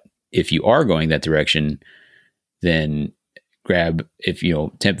 But if you are going that direction, then if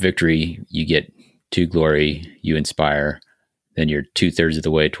temp victory, you get 2 glory, you Inspire, then you're 2/3 of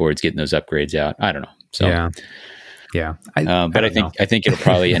the way towards getting those upgrades out. I don't know. So yeah. But I think it'll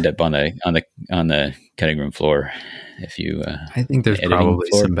probably end up on the cutting room floor. If you, I think there's probably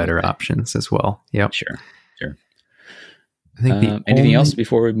some better options as well. Yep. Sure. I think anything else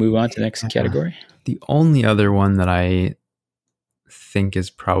before we move on to the next category? The only other one that I think is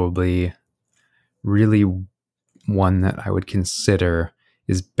probably really one that I would consider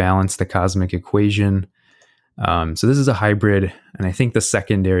is Balance the Cosmic Equation. So this is a hybrid, and I think the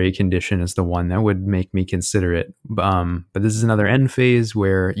secondary condition is the one that would make me consider it. But this is another end phase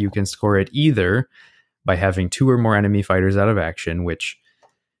where you can score it either by having 2 or more enemy fighters out of action, which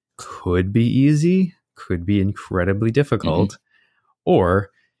could be easy, could be incredibly difficult,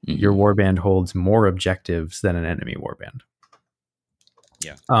 or your warband holds more objectives than an enemy warband.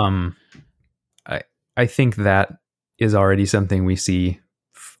 Yeah. I think that is already something we see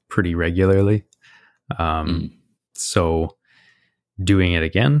pretty regularly. So doing it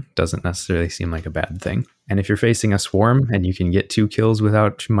again doesn't necessarily seem like a bad thing. And if you're facing a swarm and you can get 2 kills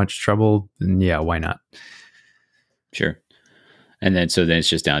without too much trouble, then yeah, why not? Sure. And then it's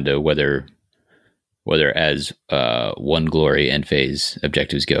just down to whether as 1 glory end phase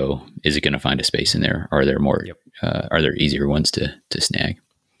objectives go, is it going to find a space in there? Are there more? Are there easier ones to snag?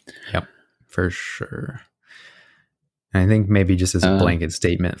 Yep, for sure. And I think maybe just as a blanket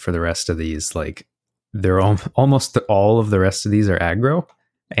statement for the rest of these, like they're almost all of the rest of these are aggro,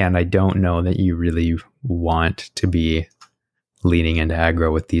 and I don't know that you really want to be leaning into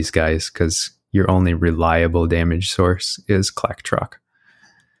aggro with these guys because your only reliable damage source is Clacktrock.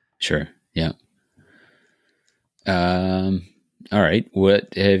 Sure. Yeah. All right.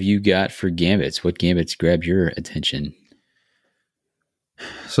 What have you got for gambits? What gambits grabbed your attention?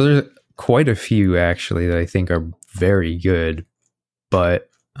 So there's quite a few actually that I think are very good, but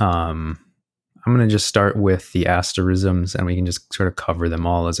I'm going to just start with the asterisms and we can just sort of cover them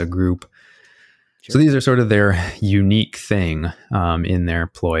all as a group. So these are sort of their unique thing in their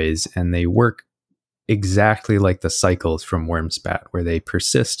ploys, and they work exactly like the cycles from Wormspat, where they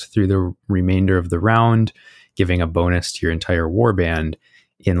persist through the remainder of the round, giving a bonus to your entire warband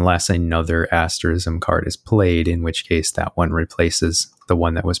unless another asterism card is played, in which case that one replaces the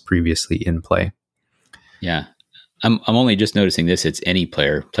one that was previously in play. Yeah. I'm only just noticing this. It's any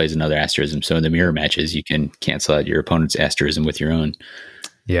player plays another asterism. So in the mirror matches, you can cancel out your opponent's asterism with your own.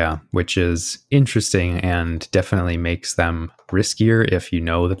 Yeah, which is interesting and definitely makes them riskier if you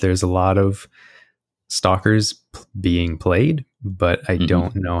know that there's a lot of stalkers being played, but I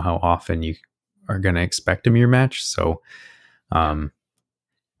don't know how often you are going to expect a mirror match. So I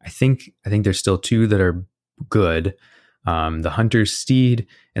think there's still two that are good. The Hunter's Steed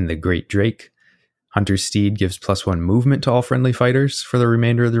and the Great Drake. Hunter's Steed gives +1 movement to all friendly fighters for the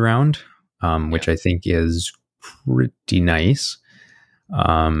remainder of the round, which I think is pretty nice.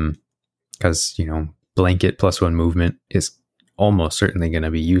 Because, blanket +1 movement is almost certainly going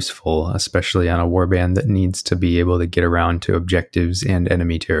to be useful, especially on a warband that needs to be able to get around to objectives and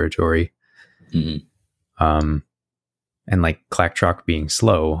enemy territory. And like Clacktrock being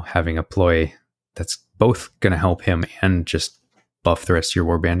slow, having a ploy that's both going to help him and just buff the rest of your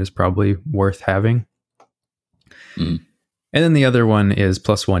warband is probably worth having. And then the other one is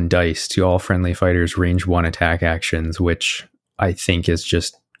 +1 dice to all friendly fighters' range 1 attack actions, which I think is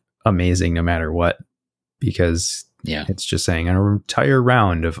just amazing no matter what, because it's just saying an entire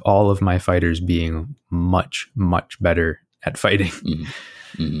round of all of my fighters being much, much better at fighting.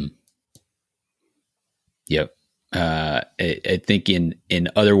 Yep. I think in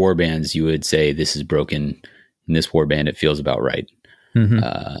other warbands, you would say this is broken. In this warband, it feels about right.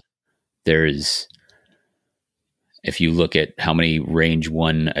 If you look at how many range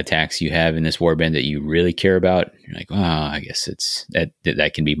 1 attacks you have in this warband that you really care about, you're like, I guess it's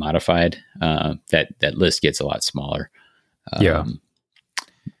that can be modified. That list gets a lot smaller.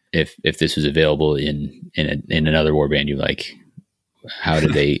 If this was available in another warband, you're like, how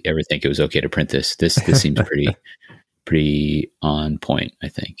did they ever think it was okay to print this? This seems pretty on point, I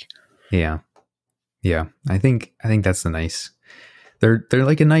think. Yeah. I think that's the nice. They're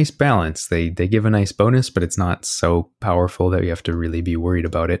like a nice balance. They give a nice bonus, but it's not so powerful that you have to really be worried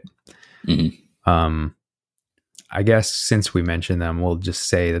about it. I guess since we mentioned them, we'll just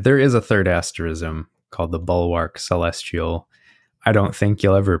say that there is a third asterism called the Bulwark Celestial. I don't think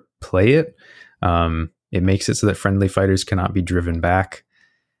you'll ever play it. It makes it so that friendly fighters cannot be driven back.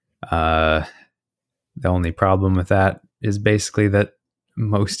 The only problem with that is basically that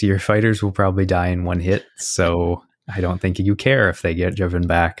most of your fighters will probably die in one hit. So I don't think you care if they get driven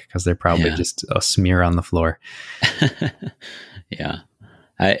back, because they're probably just a smear on the floor.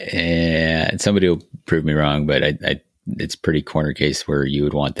 Somebody will prove me wrong, but it's pretty corner case where you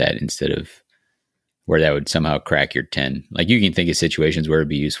would want that instead of where that would somehow crack your 10. Like, you can think of situations where it'd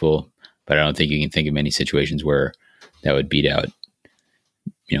be useful, but I don't think you can think of many situations where that would beat out,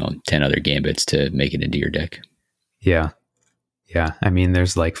 10 other gambits to make it into your deck. Yeah. I mean,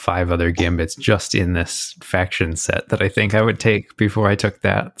 there's like 5 other gambits just in this faction set that I think I would take before I took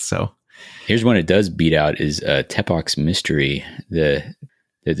that. So here's one it does beat out is Tepok's Mystery. The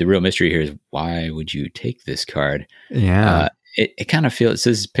real mystery here is, why would you take this card? It kind of feels, it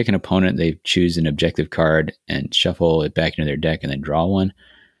says pick an opponent, they choose an objective card and shuffle it back into their deck and then draw one.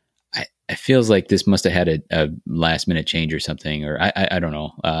 It feels like this must have had a last minute change or something, or I don't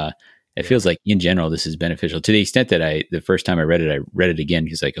know. It feels like in general, this is beneficial to the extent that the first time I read it again,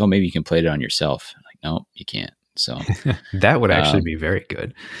 because like, maybe you can play it on yourself. I'm like, no, you can't. So that would actually be very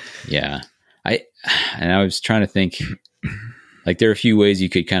good. Yeah. I was trying to think, like, there are a few ways you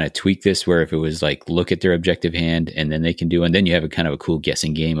could kind of tweak this, where if it was like, look at their objective hand and then they can do, and then you have a kind of a cool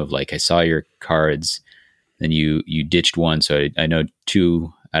guessing game of like, I saw your cards, then you ditched one. So I know 2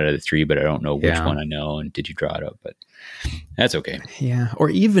 out of the 3, but I don't know which one I know. And did you draw it up? But that's okay. Yeah. Or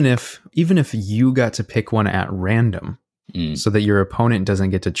even if you got to pick one at random, so that your opponent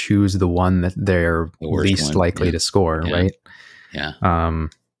doesn't get to choose the one that they're least likely to score, right? Yeah.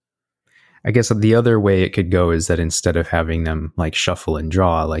 I guess the other way it could go is that instead of having them like shuffle and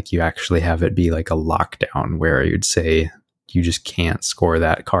draw, like you actually have it be like a lockdown where you'd say you just can't score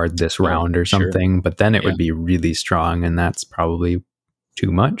that card this round or something, but then it would be really strong, and that's probably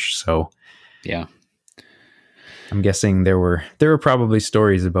too much. So I'm guessing there were probably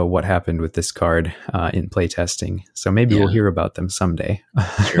stories about what happened with this card in playtesting. So maybe we'll hear about them someday.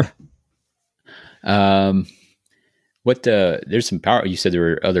 Sure. There's some power. You said there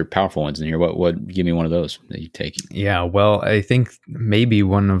were other powerful ones in here. What? Give me one of those that you take. Yeah. Well, I think maybe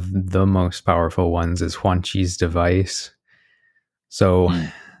one of the most powerful ones is Huan Chi's Device. So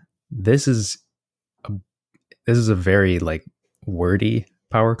this is this is a very like wordy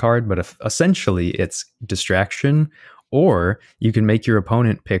power card, but essentially it's distraction, or you can make your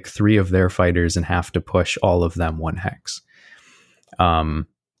opponent pick 3 of their fighters and have to push all of them 1 hex.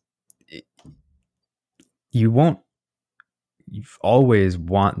 You always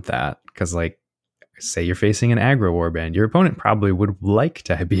want that, because like, say you're facing an aggro warband, your opponent probably would like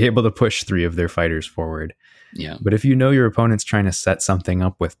to be able to push 3 of their fighters forward. Yeah. But if you know your opponent's trying to set something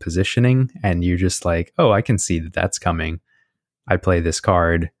up with positioning, and you're just like, oh, I can see that that's coming, I play this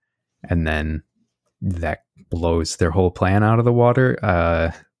card, and then that blows their whole plan out of the water,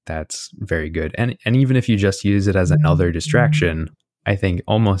 that's very good. And even if you just use it as another distraction, I think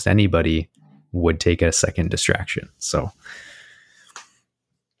almost anybody would take a second distraction. So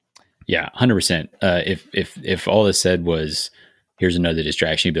yeah, 100%. If all this said was, here's another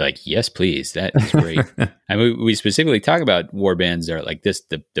distraction, you'd be like, yes, please. That is great. I mean, we specifically talk about warbands that are like this.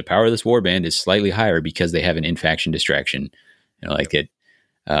 The power of this warband is slightly higher because they have an in-faction distraction. Like it.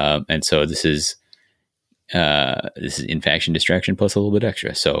 And so this is in-faction distraction plus a little bit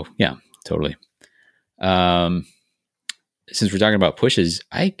extra. So yeah, totally. Since we're talking about pushes,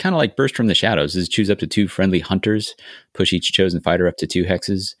 I kind of like Burst from the Shadows. This is choose up to 2 friendly hunters, push each chosen fighter up to 2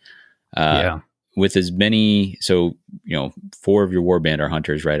 hexes. With as many, 4 of your warband are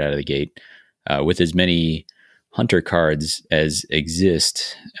hunters right out of the gate. With as many hunter cards as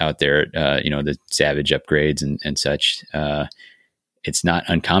exist out there, the savage upgrades and such, it's not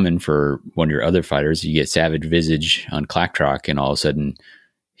uncommon for one of your other fighters. You get Savage Visage on Clacktrock, and all of a sudden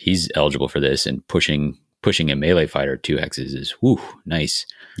he's eligible for this, and pushing a melee fighter 2 hexes is nice.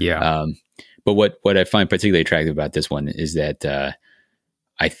 Yeah. But what I find particularly attractive about this one is that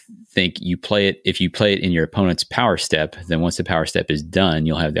I think if you play it in your opponent's power step, then once the power step is done,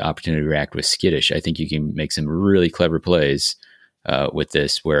 you'll have the opportunity to react with Skittish. I think you can make some really clever plays with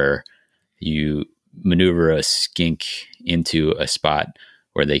this, where you maneuver a skink into a spot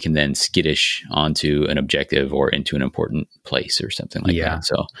where they can then Skittish onto an objective or into an important place or something like that.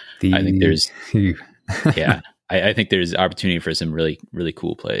 So I think there's, I think there's opportunity for some really, really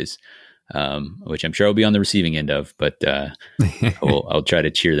cool plays, which I'm sure I'll be on the receiving end of, but I'll try to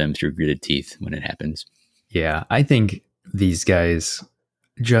cheer them through gritted teeth when it happens. Yeah, I think these guys,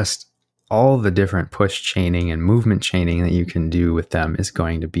 just all the different push chaining and movement chaining that you can do with them is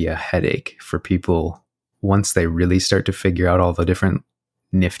going to be a headache for people once they really start to figure out all the different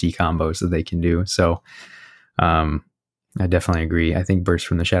nifty combos that they can do. So I definitely agree. I think Burst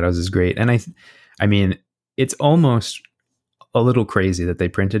from the Shadows is great. And I mean, it's almost a little crazy that they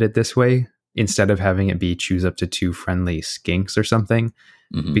printed it this way instead of having it be choose up to 2 friendly skinks or something,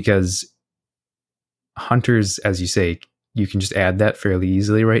 because hunters, as you say, you can just add that fairly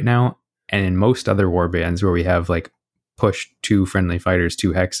easily right now. And in most other warbands where we have like push 2 friendly fighters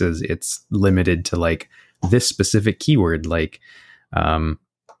 2 hexes, it's limited to like this specific keyword, like in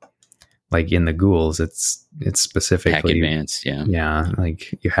the ghouls, it's specifically Pack advance. Yeah.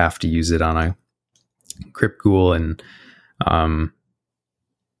 Like you have to use it on a crypt ghoul, and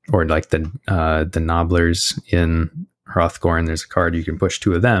or like the Nobblers in Hrothgorn, there's a card you can push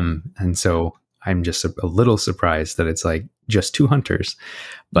 2 of them. And so I'm just a little surprised that it's like just 2 hunters,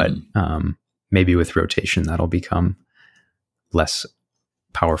 but maybe with rotation that'll become less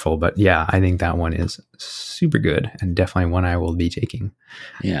powerful. But yeah, I think that one is super good and definitely one I will be taking.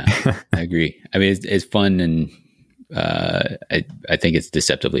 Yeah, I agree. I mean, it's fun, and I think it's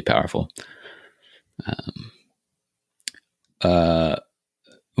deceptively powerful.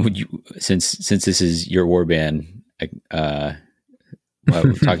 Would you, since this is your warband, well,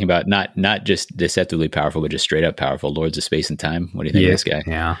 we're talking about not just deceptively powerful, but just straight up powerful, Lords of Space and Time. What do you think of this guy?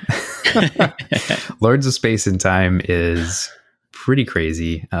 Yeah. Lords of Space and Time is pretty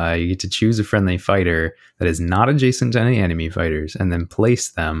crazy. You get to choose a friendly fighter that is not adjacent to any enemy fighters, and then place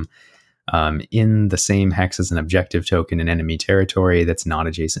them in the same hex as an objective token in enemy territory that's not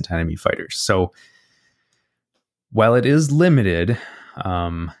adjacent to enemy fighters. So while it is limited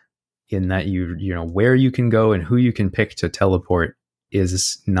in that you know where you can go and who you can pick to teleport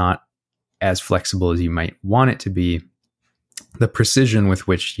is not as flexible as you might want it to be, the precision with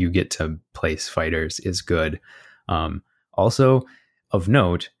which you get to place fighters is good. Also, of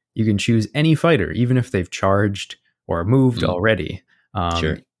note, you can choose any fighter, even if they've charged or moved already.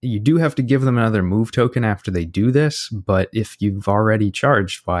 Sure. You do have to give them another move token after they do this, but if you've already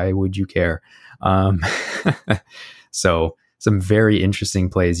charged, why would you care? So some very interesting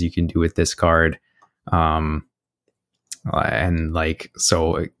plays you can do with this card. And like,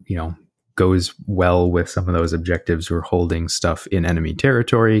 so, you know, goes well with some of those objectives who are holding stuff in enemy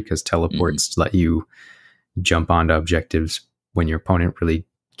territory, because teleports let you jump onto objectives when your opponent really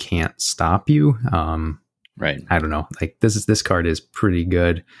can't stop you. Right. I don't know. Like this card is pretty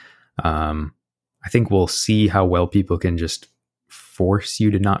good. I think we'll see how well people can just force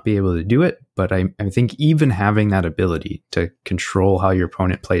you to not be able to do it. But I think even having that ability to control how your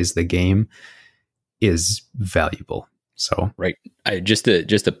opponent plays the game is valuable. So right. Just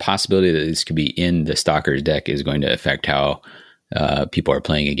the possibility that this could be in the Stalker's deck is going to affect how people are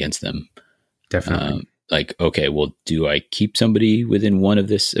playing against them. Definitely. Like, okay, well, do I keep somebody within one of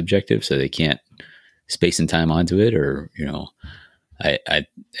this objective so they can't space and time onto it, or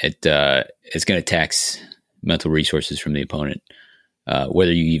it's going to tax mental resources from the opponent,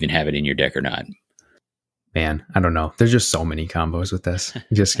 whether you even have it in your deck or not. Man, I don't know. There's just so many combos with this.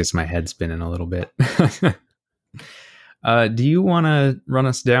 It just gets my head spinning a little bit. Do you want to run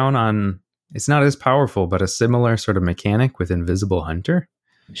us down on? It's not as powerful, but a similar sort of mechanic with Invisible Hunter.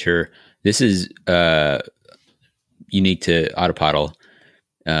 Sure. This is unique to Autopodal.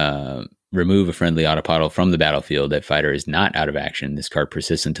 Remove a friendly Autopodal from the battlefield. That fighter is not out of action. This card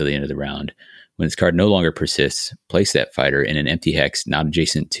persists until the end of the round. When this card no longer persists, place that fighter in an empty hex not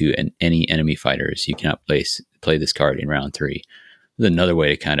adjacent to any enemy fighters. You cannot play this card in round 3. There's another way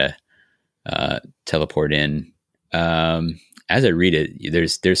to kind of teleport in. As I read it,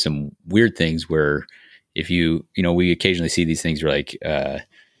 there's some weird things where if we occasionally see these things where like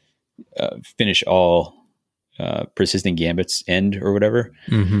finish all persisting gambits end or whatever.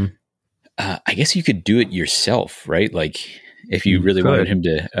 Mm-hmm. I guess you could do it yourself, right? Like if you really wanted him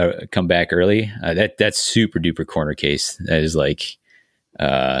to come back early, that's super duper corner case. That is like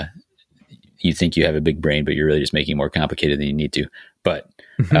you think you have a big brain, but you're really just making it more complicated than you need to. But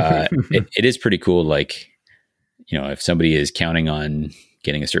it is pretty cool. Like, if somebody is counting on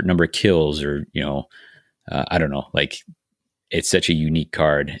getting a certain number of kills or, I don't know, like it's such a unique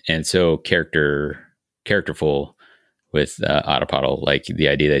card and so characterful with Autopodal, like the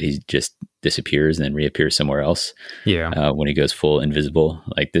idea that he just disappears and then reappears somewhere else. Yeah. When he goes full invisible,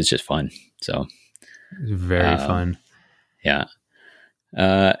 like this is just fun. So very fun. Yeah.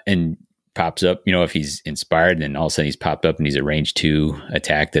 And pops up, if he's inspired, then all of a sudden he's popped up and he's a range 2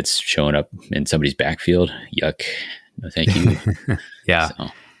 attack that's showing up in somebody's backfield. Yuck. No, thank you. Yeah. So.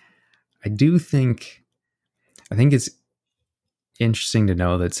 I think it's interesting to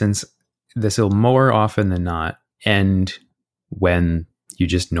know that since this will more often than not end when you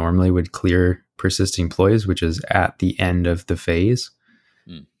just normally would clear persisting ploys, which is at the end of the phase,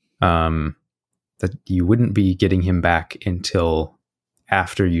 that you wouldn't be getting him back until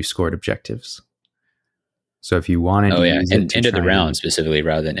after you scored objectives. So if you wanted to use it end of the round specifically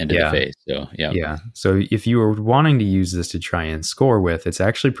rather than end of the phase. So yeah. So if you were wanting to use this to try and score with, it's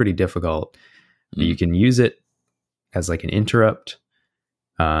actually pretty difficult. You can use it as like an interrupt.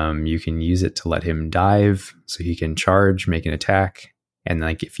 You can use it to let him dive so he can charge, make an attack. And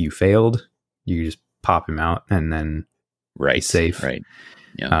like if you failed, you just pop him out and then he's safe. Right.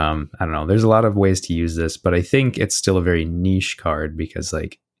 Yeah. I don't know. There's a lot of ways to use this, but I think it's still a very niche card because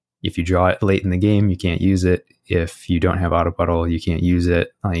like if you draw it late in the game, you can't use it. If you don't have Autopodal, you can't use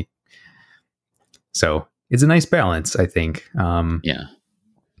it. Like, so it's a nice balance, I think.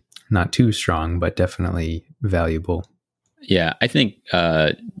 Not too strong, but definitely valuable. Yeah, I think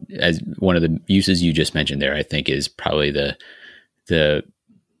as one of the uses you just mentioned there, I think is probably the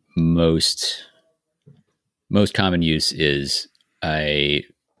most common use is I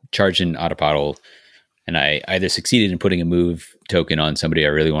charged an Autopodal and I either succeeded in putting a move token on somebody I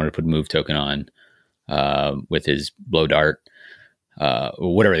really wanted to put a move token on with his blow dart,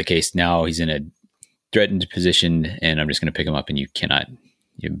 or whatever the case. Now he's in a threatened position and I'm just going to pick him up and you cannot.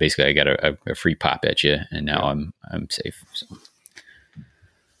 Basically, I got a free pop at you, and now I'm safe. So.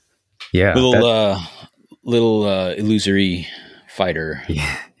 Yeah, little illusory fighter.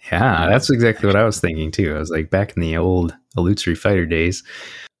 Yeah, that's exactly what I was thinking too. I was like back in the old illusory fighter days,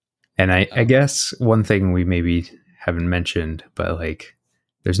 and I guess one thing we maybe haven't mentioned, but like,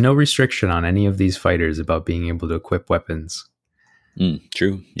 there's no restriction on any of these fighters about being able to equip weapons.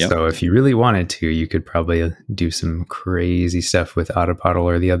 True. Yep. So if you really wanted to, you could probably do some crazy stuff with Autopodal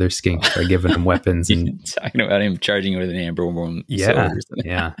or the other skinks by giving them weapons. And talking about him charging with an amber worm. Yeah.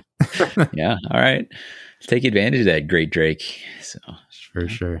 Yeah. Yeah. All right. Take advantage of that, great Drake. So for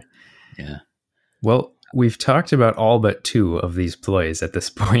sure. Yeah. Well, we've talked about all but 2 of these ploys at this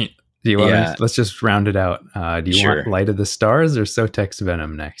point. Do you want to, let's just round it out. Do you want Light of the Stars or Sotex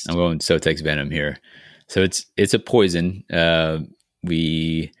Venom next? I'm going Sotex Venom here. So it's a poison.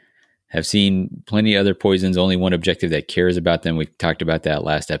 We have seen plenty of other poisons, only one objective that cares about them. We talked about that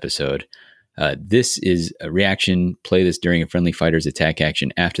last episode. This is a reaction. Play this during a friendly fighter's attack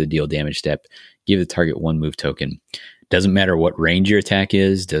action after the deal damage step. Give the target 1 move token. Doesn't matter what range your attack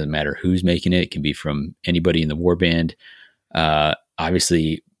is. Doesn't matter who's making it. It can be from anybody in the warband.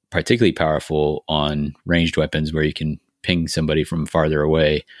 Obviously, particularly powerful on ranged weapons where you can ping somebody from farther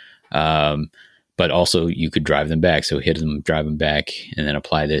away. But also you could drive them back. So hit them, drive them back, and then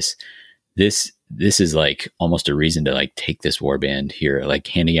apply this. This is like almost a reason to like take this warband here. Like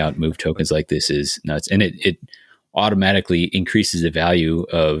handing out move tokens like this is nuts. And it automatically increases the value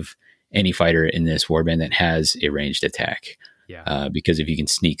of any fighter in this warband that has a ranged attack. Yeah. Because if you can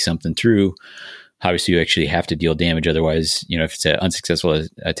sneak something through, obviously you actually have to deal damage. Otherwise, if it's an unsuccessful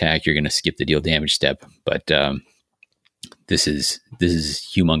attack, you're going to skip the deal damage step. But this is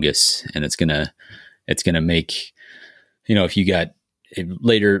humongous, and it's gonna make, if you got a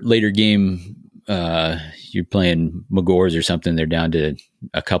later game, you're playing Magors or something, they're down to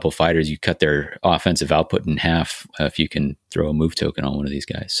a couple fighters, you cut their offensive output in half if you can throw a move token on one of these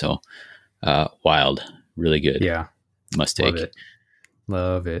guys. So wild, really good. Yeah, must take.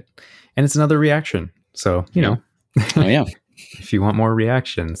 Love it. And it's another reaction, so oh yeah. If you want more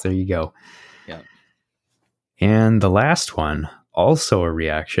reactions, there you go. Yeah. And the last one, also a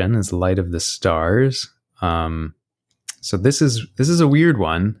reaction, is Light of the Stars. So this is a weird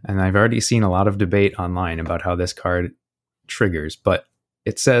one, and I've already seen a lot of debate online about how this card triggers, but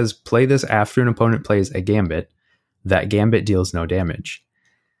it says play this after an opponent plays a gambit. That gambit deals no damage.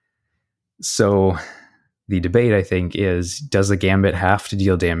 So the debate, I think, is, does a gambit have to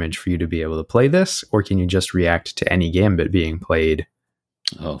deal damage for you to be able to play this, or can you just react to any gambit being played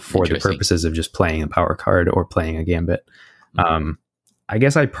for the purposes of just playing a power card or playing a gambit? Mm-hmm. I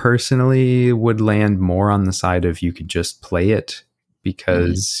guess I personally would land more on the side of you could just play it,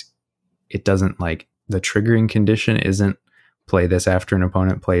 because it doesn't, like, the triggering condition isn't play this after an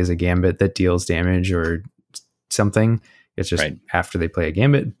opponent plays a gambit that deals damage or something. It's just after they play a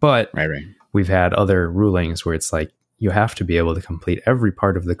gambit. But we've had other rulings where it's like you have to be able to complete every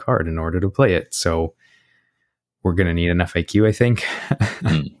part of the card in order to play it. So we're going to need an FAQ, I think.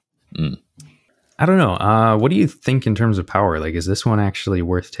 I don't know. What do you think in terms of power? Like, is this one actually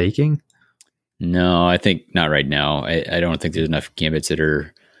worth taking? No, I think not right now. I don't think there's enough gambits that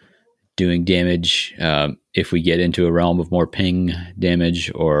are doing damage. If we get into a realm of more ping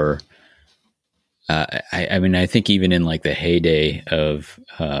damage, or I think even in like the heyday of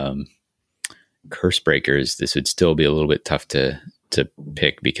Curse Breakers, this would still be a little bit tough to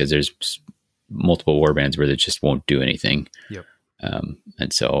pick, because there's multiple warbands where they just won't do anything. Yep.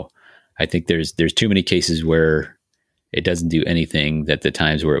 And so I think there's too many cases where it doesn't do anything, that the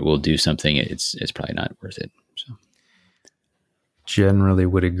times where it will do something, it's probably not worth it. So generally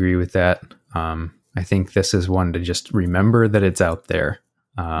would agree with that. I think this is one to just remember that it's out there.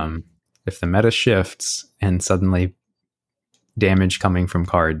 If the meta shifts and suddenly damage coming from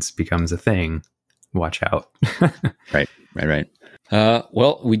cards becomes a thing, watch out. Right.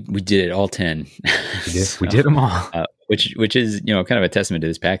 Well, we did it all 10. We did them all. Which is, kind of a testament to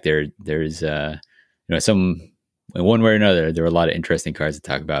this pack. There's some, in one way or another, there were a lot of interesting cards to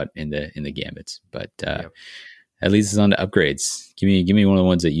talk about in the gambits. But that leads us on to upgrades. Give me one of the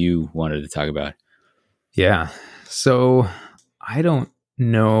ones that you wanted to talk about. Yeah. So I don't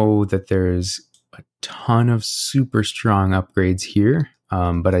know that there's a ton of super strong upgrades here,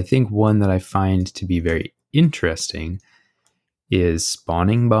 but I think one that I find to be very interesting is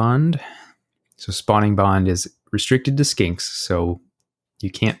Spawning Bond. So Spawning Bond is restricted to skinks, so you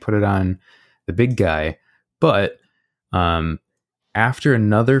can't put it on the big guy, but after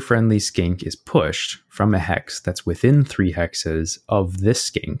another friendly skink is pushed from a hex that's within 3 hexes of this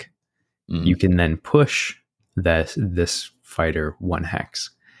skink, you can then push this fighter 1 hex.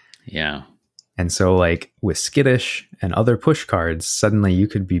 Yeah. And so, like, with Skittish and other push cards, suddenly you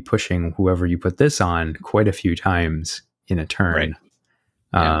could be pushing whoever you put this on quite a few times in a turn.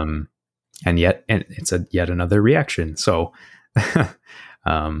 Right. And it's yet another reaction. So I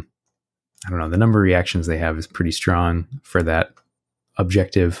don't know. The number of reactions they have is pretty strong for that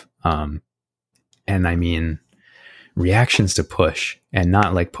objective. And I mean, reactions to push, and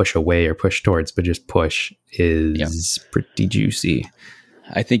not like push away or push towards, but just push is pretty juicy.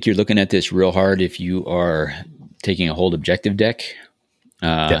 I think you're looking at this real hard if you are taking a hold objective deck.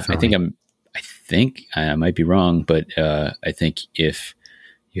 I think I might be wrong, but I think if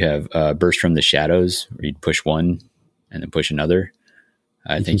you have Burst from the Shadows, where you'd push 1 and then push another,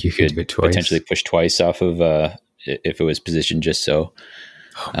 I think you could potentially push twice off of if it was positioned just so.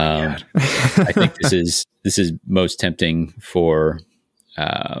 Oh my God. I think this is most tempting for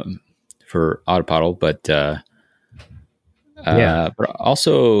Autopodal, but but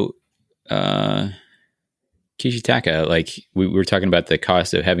also Kishitaka. Like we were talking about the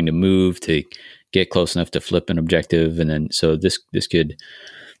cost of having to move to get close enough to flip an objective, and then so this could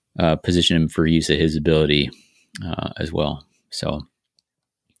position him for use of his ability as well. So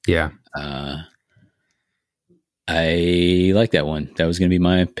yeah, I like that one. That was going to be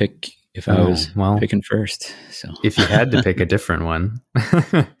my pick if I was picking first. So if you had to pick a different one,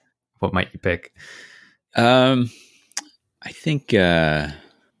 what might you pick? I think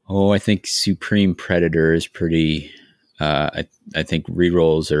Supreme Predator is pretty. I think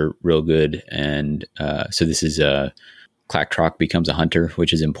rerolls are real good, and so this is Clacktrock becomes a hunter,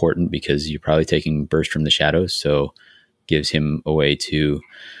 which is important because you're probably taking Burst from the Shadows, so gives him a way to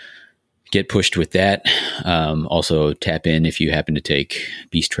get pushed with that. Also tap in if you happen to take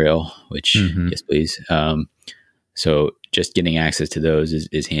Beast Trail, which yes, please. So just getting access to those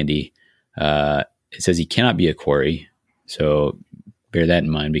is handy. It says he cannot be a quarry, so bear that in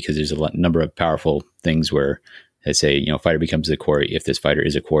mind because there's a number of powerful things where they say, fighter becomes a quarry. If this fighter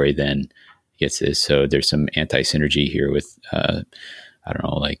is a quarry, then gets this. So there's some anti-synergy here with, I don't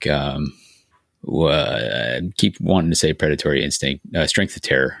know, like keep wanting to say predatory instinct, strength of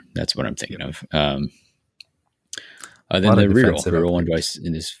terror. That's what I'm thinking of. Then the reroll one dice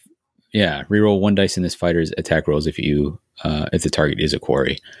in this. Yeah, reroll one dice in this fighter's attack rolls if the target is a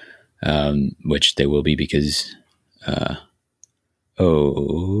quarry, which they will be because.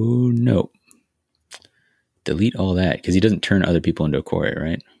 Oh no! Delete all that because he doesn't turn other people into a quarry,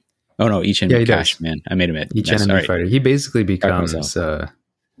 right? Oh no, each enemy. Gosh, man, I made him at each enemy fighter. He basically becomes a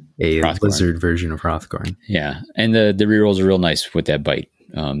lizard version of Hrothgorn. Yeah, and the rerolls are real nice with that bite.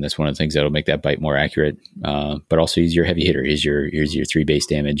 That's one of the things that'll make that bite more accurate. But also, he's your heavy hitter. Here's your 3 base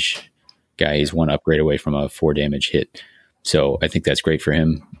damage guy. He's 1 upgrade away from a 4 damage hit. So I think that's great for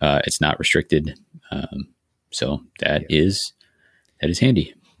him. It's not restricted, so that is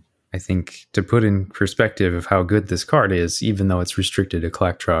handy. I think to put in perspective of how good this card is, even though it's restricted to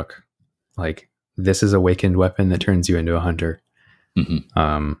Clacktrock, like this is a Awakened weapon that turns you into a hunter.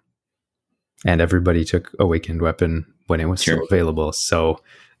 And everybody took Awakened weapon when it was still available. So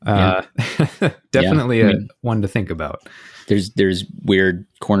definitely one to think about. There's weird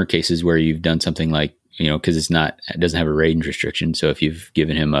corner cases where you've done something like, because it doesn't have a range restriction. So if you've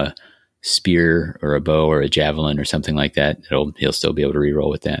given him a spear or a bow or a javelin or something like that, he'll still be able to reroll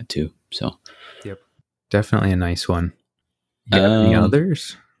with that too. So, yep, definitely a nice one. You got any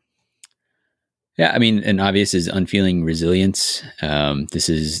others? Yeah, I mean, an obvious is Unfeeling Resilience. This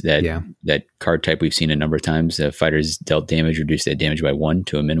is that card type we've seen a number of times. Fighters dealt damage, reduce that damage by 1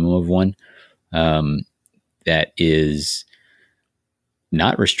 to a minimum of 1. That is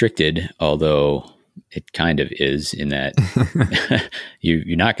not restricted, although it kind of is in that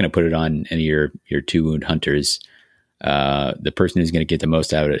you're not going to put it on any of your 2 wound hunters. The person who's going to get the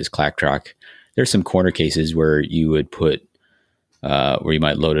most out of it is Clacktrock. There's some corner cases where you would put, where you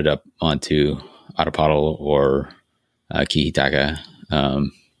might load it up onto Autopodal or Kihitaka.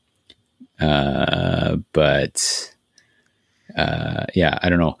 But I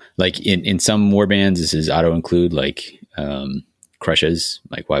don't know. Like in some warbands, this is auto include, like crushes.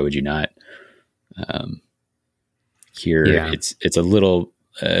 Like, why would you not? Here it's a little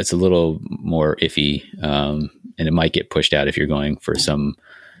more iffy, and it might get pushed out if you're going for some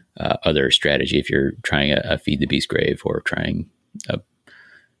other strategy. If you're trying a Feed the Beast Grave or trying a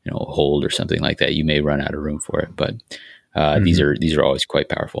hold or something like that, you may run out of room for it. But these are always quite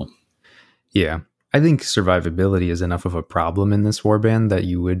powerful. Yeah, I think survivability is enough of a problem in this warband that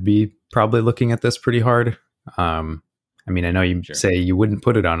you would be probably looking at this pretty hard. I mean, I know you say you wouldn't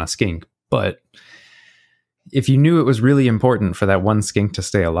put it on a skink, but if you knew it was really important for that one skink to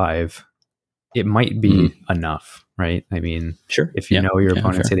stay alive, it might be enough, right? I mean, if you know your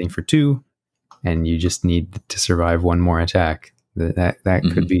opponent's hitting for 2 and you just need to survive 1 more attack, that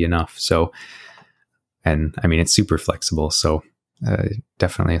could be enough. So, and I mean, it's super flexible. So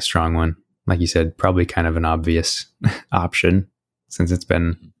definitely a strong one. Like you said, probably kind of an obvious option since it's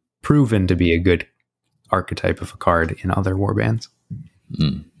been proven to be a good archetype of a card in other warbands.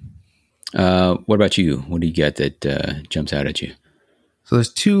 What about you? What do you got that jumps out at you? So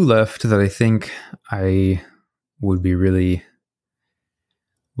there's 2 left that I think I would be really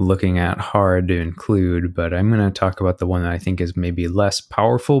looking at hard to include, but I'm going to talk about the one that I think is maybe less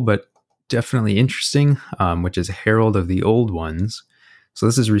powerful, but definitely interesting, which is Herald of the Old Ones. So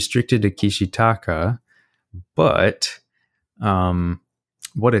this is restricted to Kishitaka, but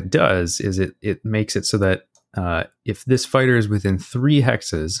what it does is it makes it so that if this fighter is within 3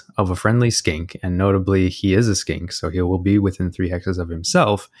 hexes of a friendly skink, and notably he is a skink, so he will be within 3 hexes of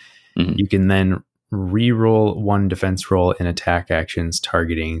himself, you can then reroll 1 defense roll in attack actions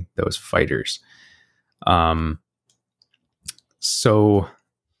targeting those fighters. So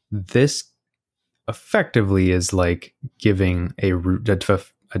this effectively is like giving a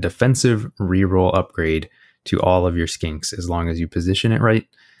defensive reroll upgrade to all of your skinks as long as you position it right.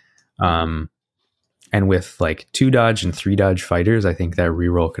 And with like 2 dodge and 3 dodge fighters, I think that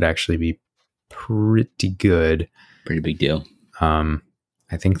reroll could actually be pretty good. Pretty big deal.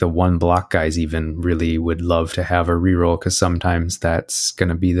 I think the 1 block guys even really would love to have a reroll, because sometimes that's going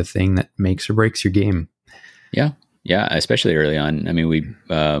to be the thing that makes or breaks your game. Yeah, especially early on. I mean,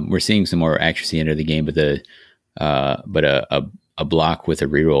 we're seeing some more accuracy enter the game, but a block with a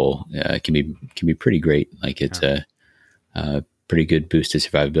reroll can be pretty great. Like it's a pretty good boost to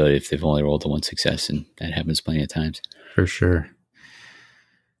survivability if they've only rolled the 1 success, and that happens plenty of times. For sure.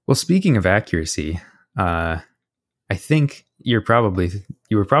 Well, speaking of accuracy, I think you were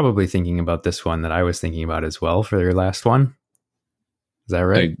probably thinking about this one that I was thinking about as well for your last one. Is that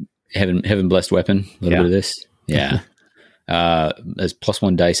right? Heaven blessed weapon. A little bit of this. Yeah. As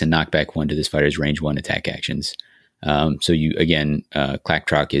 +1 dice and knockback 1 to this fighter's range 1 attack actions. So you, again,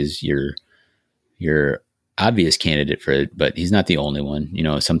 Clacktrock is your obvious candidate for it, but he's not the only one. You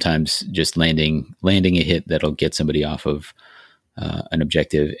know, sometimes just landing a hit that'll get somebody off of an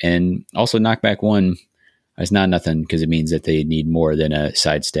objective. And also knockback 1 is not nothing, because it means that they need more than a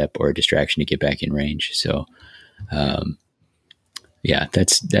sidestep or a distraction to get back in range. So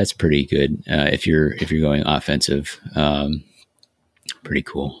that's pretty good if you're going offensive. Pretty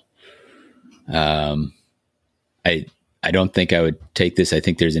cool. I don't think I would take this. I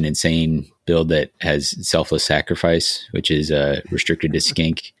think there's an insane build that has selfless sacrifice, which is restricted to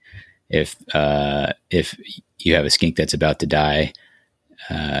skink. If you have a skink that's about to die,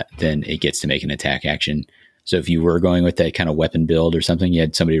 then it gets to make an attack action. So if you were going with that kind of weapon build or something, you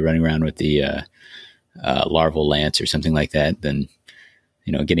had somebody running around with the larval lance or something like that, then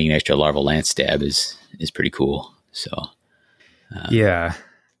getting an extra larval lance stab is pretty cool. So yeah,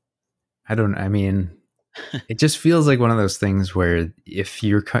 I mean, it just feels like one of those things where if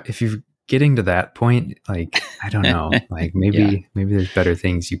you're getting to that point, like, I don't know, like maybe there's better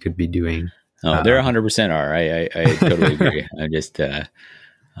things you could be doing. Oh, there 100% are. I totally agree. I just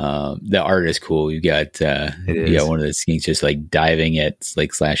the art is cool. You got one of the skinks just like diving at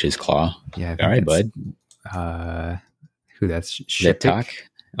like Slash's claw. Yeah. All right, bud. Who that's? Shepik?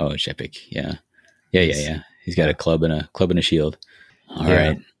 Oh, Shepik. Yeah. He's got a club and a shield. All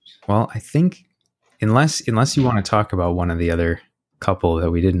right. Well, I think unless you want to talk about one of the other couple that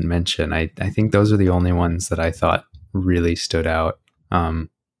we didn't mention, I think those are the only ones that I thought really stood out. I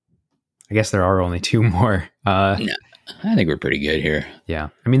guess there are only 2 more. No, I think we're pretty good here. Yeah.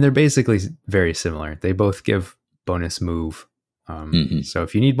 I mean, they're basically very similar. They both give bonus move. So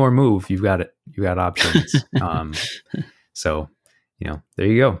if you need more move, you've got it. You got options. So, there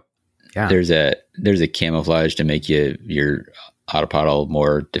you go. Yeah. There's a camouflage to make your autopodal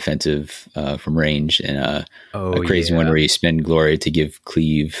more defensive from range, and a crazy one where you spend glory to give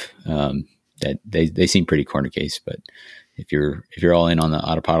cleave. That they seem pretty corner case, but if you're all in on the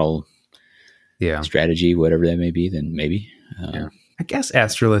autopodal strategy, whatever that may be, then maybe. I guess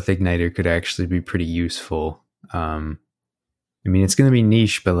Astrolith Igniter could actually be pretty useful. I mean, it's going to be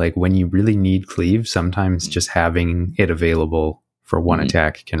niche, but like when you really need cleave, sometimes just having it available for 1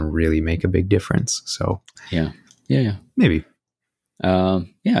 attack can really make a big difference. So yeah, maybe.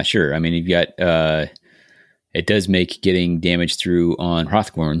 Yeah, sure. I mean, you've got it does make getting damage through on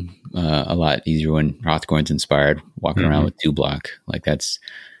Hrothgorn a lot easier when Hrothgorn's inspired, walking around with 2 block. Like, that's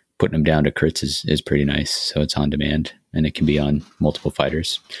putting them down to crits is pretty nice. So it's on demand, and it can be on multiple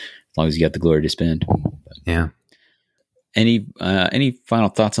fighters as long as you got the glory to spend. Yeah. Any final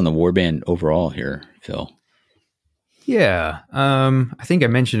thoughts on the warband overall here, Phil? Yeah. I think I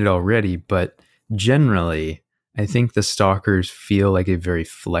mentioned it already, but generally, I think the Stalkers feel like a very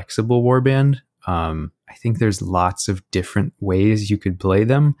flexible warband. I think there's lots of different ways you could play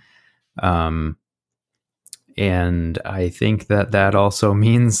them. And I think that also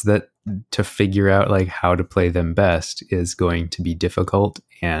means that to figure out like how to play them best is going to be difficult,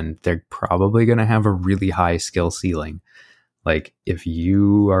 and they're probably going to have a really high skill ceiling. Like, if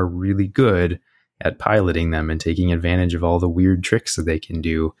you are really good at piloting them and taking advantage of all the weird tricks that they can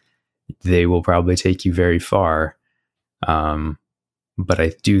do, they will probably take you very far. But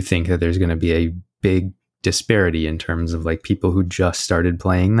I do think that there's going to be a big disparity in terms of like people who just started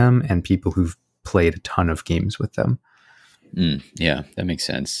playing them and people who've played a ton of games with them. Yeah, that makes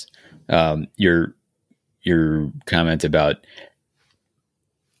sense. Your comment about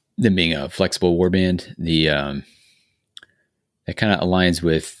them being a flexible warband, that kind of aligns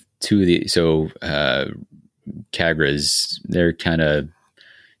with 2 of the, so Kagras, they're kind of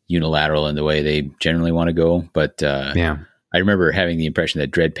unilateral in the way they generally want to go, but I remember having the impression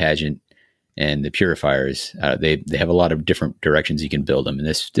that Dread Pageant and the purifiers. They have a lot of different directions you can build them, and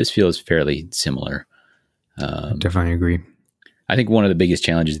this feels fairly similar. I definitely agree. I think one of the biggest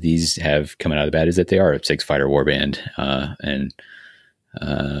challenges these have coming out of the bat is that they are a 6-fighter warband, and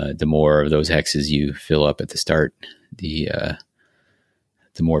the more of those hexes you fill up at the start, the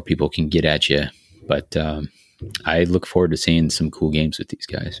more people can get at you. But I look forward to seeing some cool games with these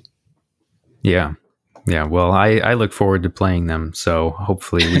guys. Yeah. Well, I look forward to playing them. So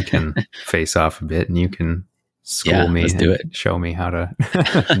hopefully we can face off a bit, and you can school me and show me how to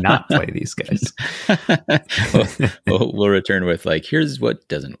not play these guys. we'll return with like, here's what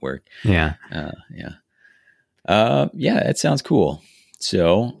doesn't work. Yeah. That sounds cool.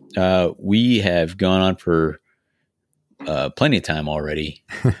 So we have gone on for plenty of time already.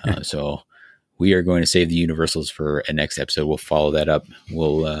 So we are going to save the universals for a next episode. We'll follow that up.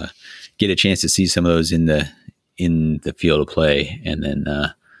 We'll get a chance to see some of those in the field of play, and then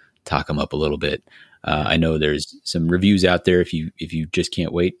talk them up a little bit. I know there's some reviews out there. If you just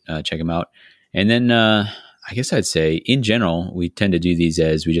can't wait, check them out. And then I guess I'd say in general, we tend to do these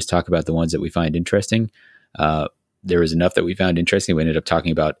as we just talk about the ones that we find interesting. There was enough that we found interesting. We ended up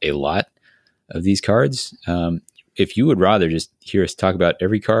talking about a lot of these cards. If you would rather just hear us talk about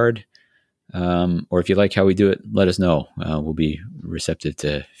every card, or if you like how we do it, let us know. We'll be receptive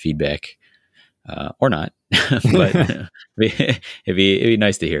to feedback, or not, but it'd be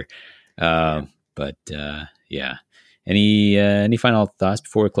nice to hear. Any final thoughts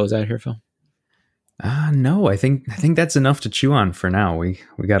before we close out here, Phil? No, I think that's enough to chew on for now. We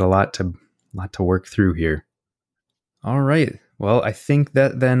got a lot to work through here. All right. Well, I think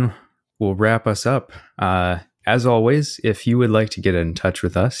that then will wrap us up. As always, if you would like to get in touch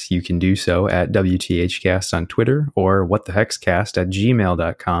with us, you can do so at WTHcast on Twitter or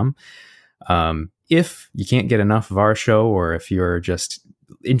whatthehexcast@gmail.com. If you can't get enough of our show, or if you're just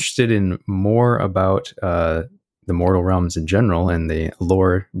interested in more about the Mortal Realms in general and the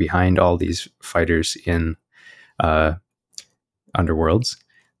lore behind all these fighters in Underworlds,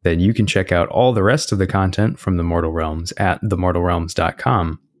 then you can check out all the rest of the content from the Mortal Realms at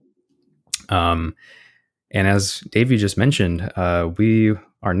themortalrealms.com. And as Davey just mentioned,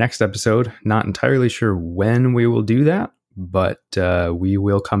 our next episode, not entirely sure when we will do that, but we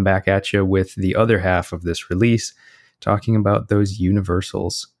will come back at you with the other half of this release, talking about those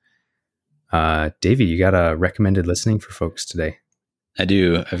universals. Davey, you got a recommended listening for folks today? I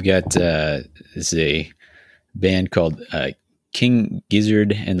do. I've got this is a band called King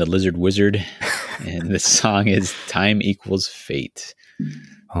Gizzard and the Lizard Wizard, and the song is Time Equals Fate.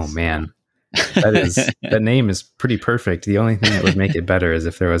 Oh, man. That name is pretty perfect. The only thing that would make it better is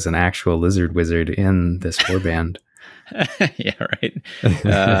if there was an actual lizard wizard in this warband. Yeah, right.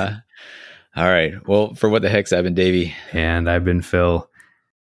 All right. Well, for What the Hex, I've been Davey. And I've been Phil.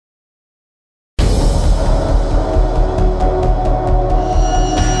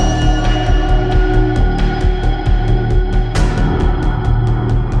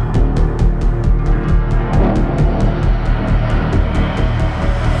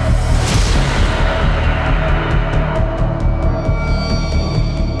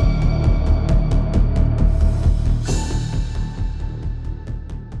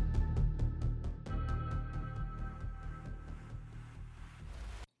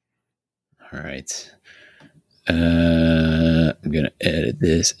 All right. I'm going to edit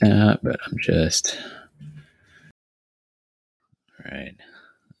this out, but I'm just... All right.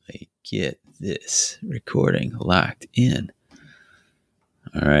 Let me get this recording locked in.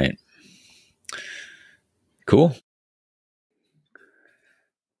 All right. Cool.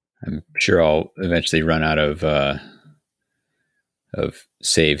 I'm sure I'll eventually run out of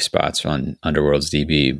save spots on Underworlds DB,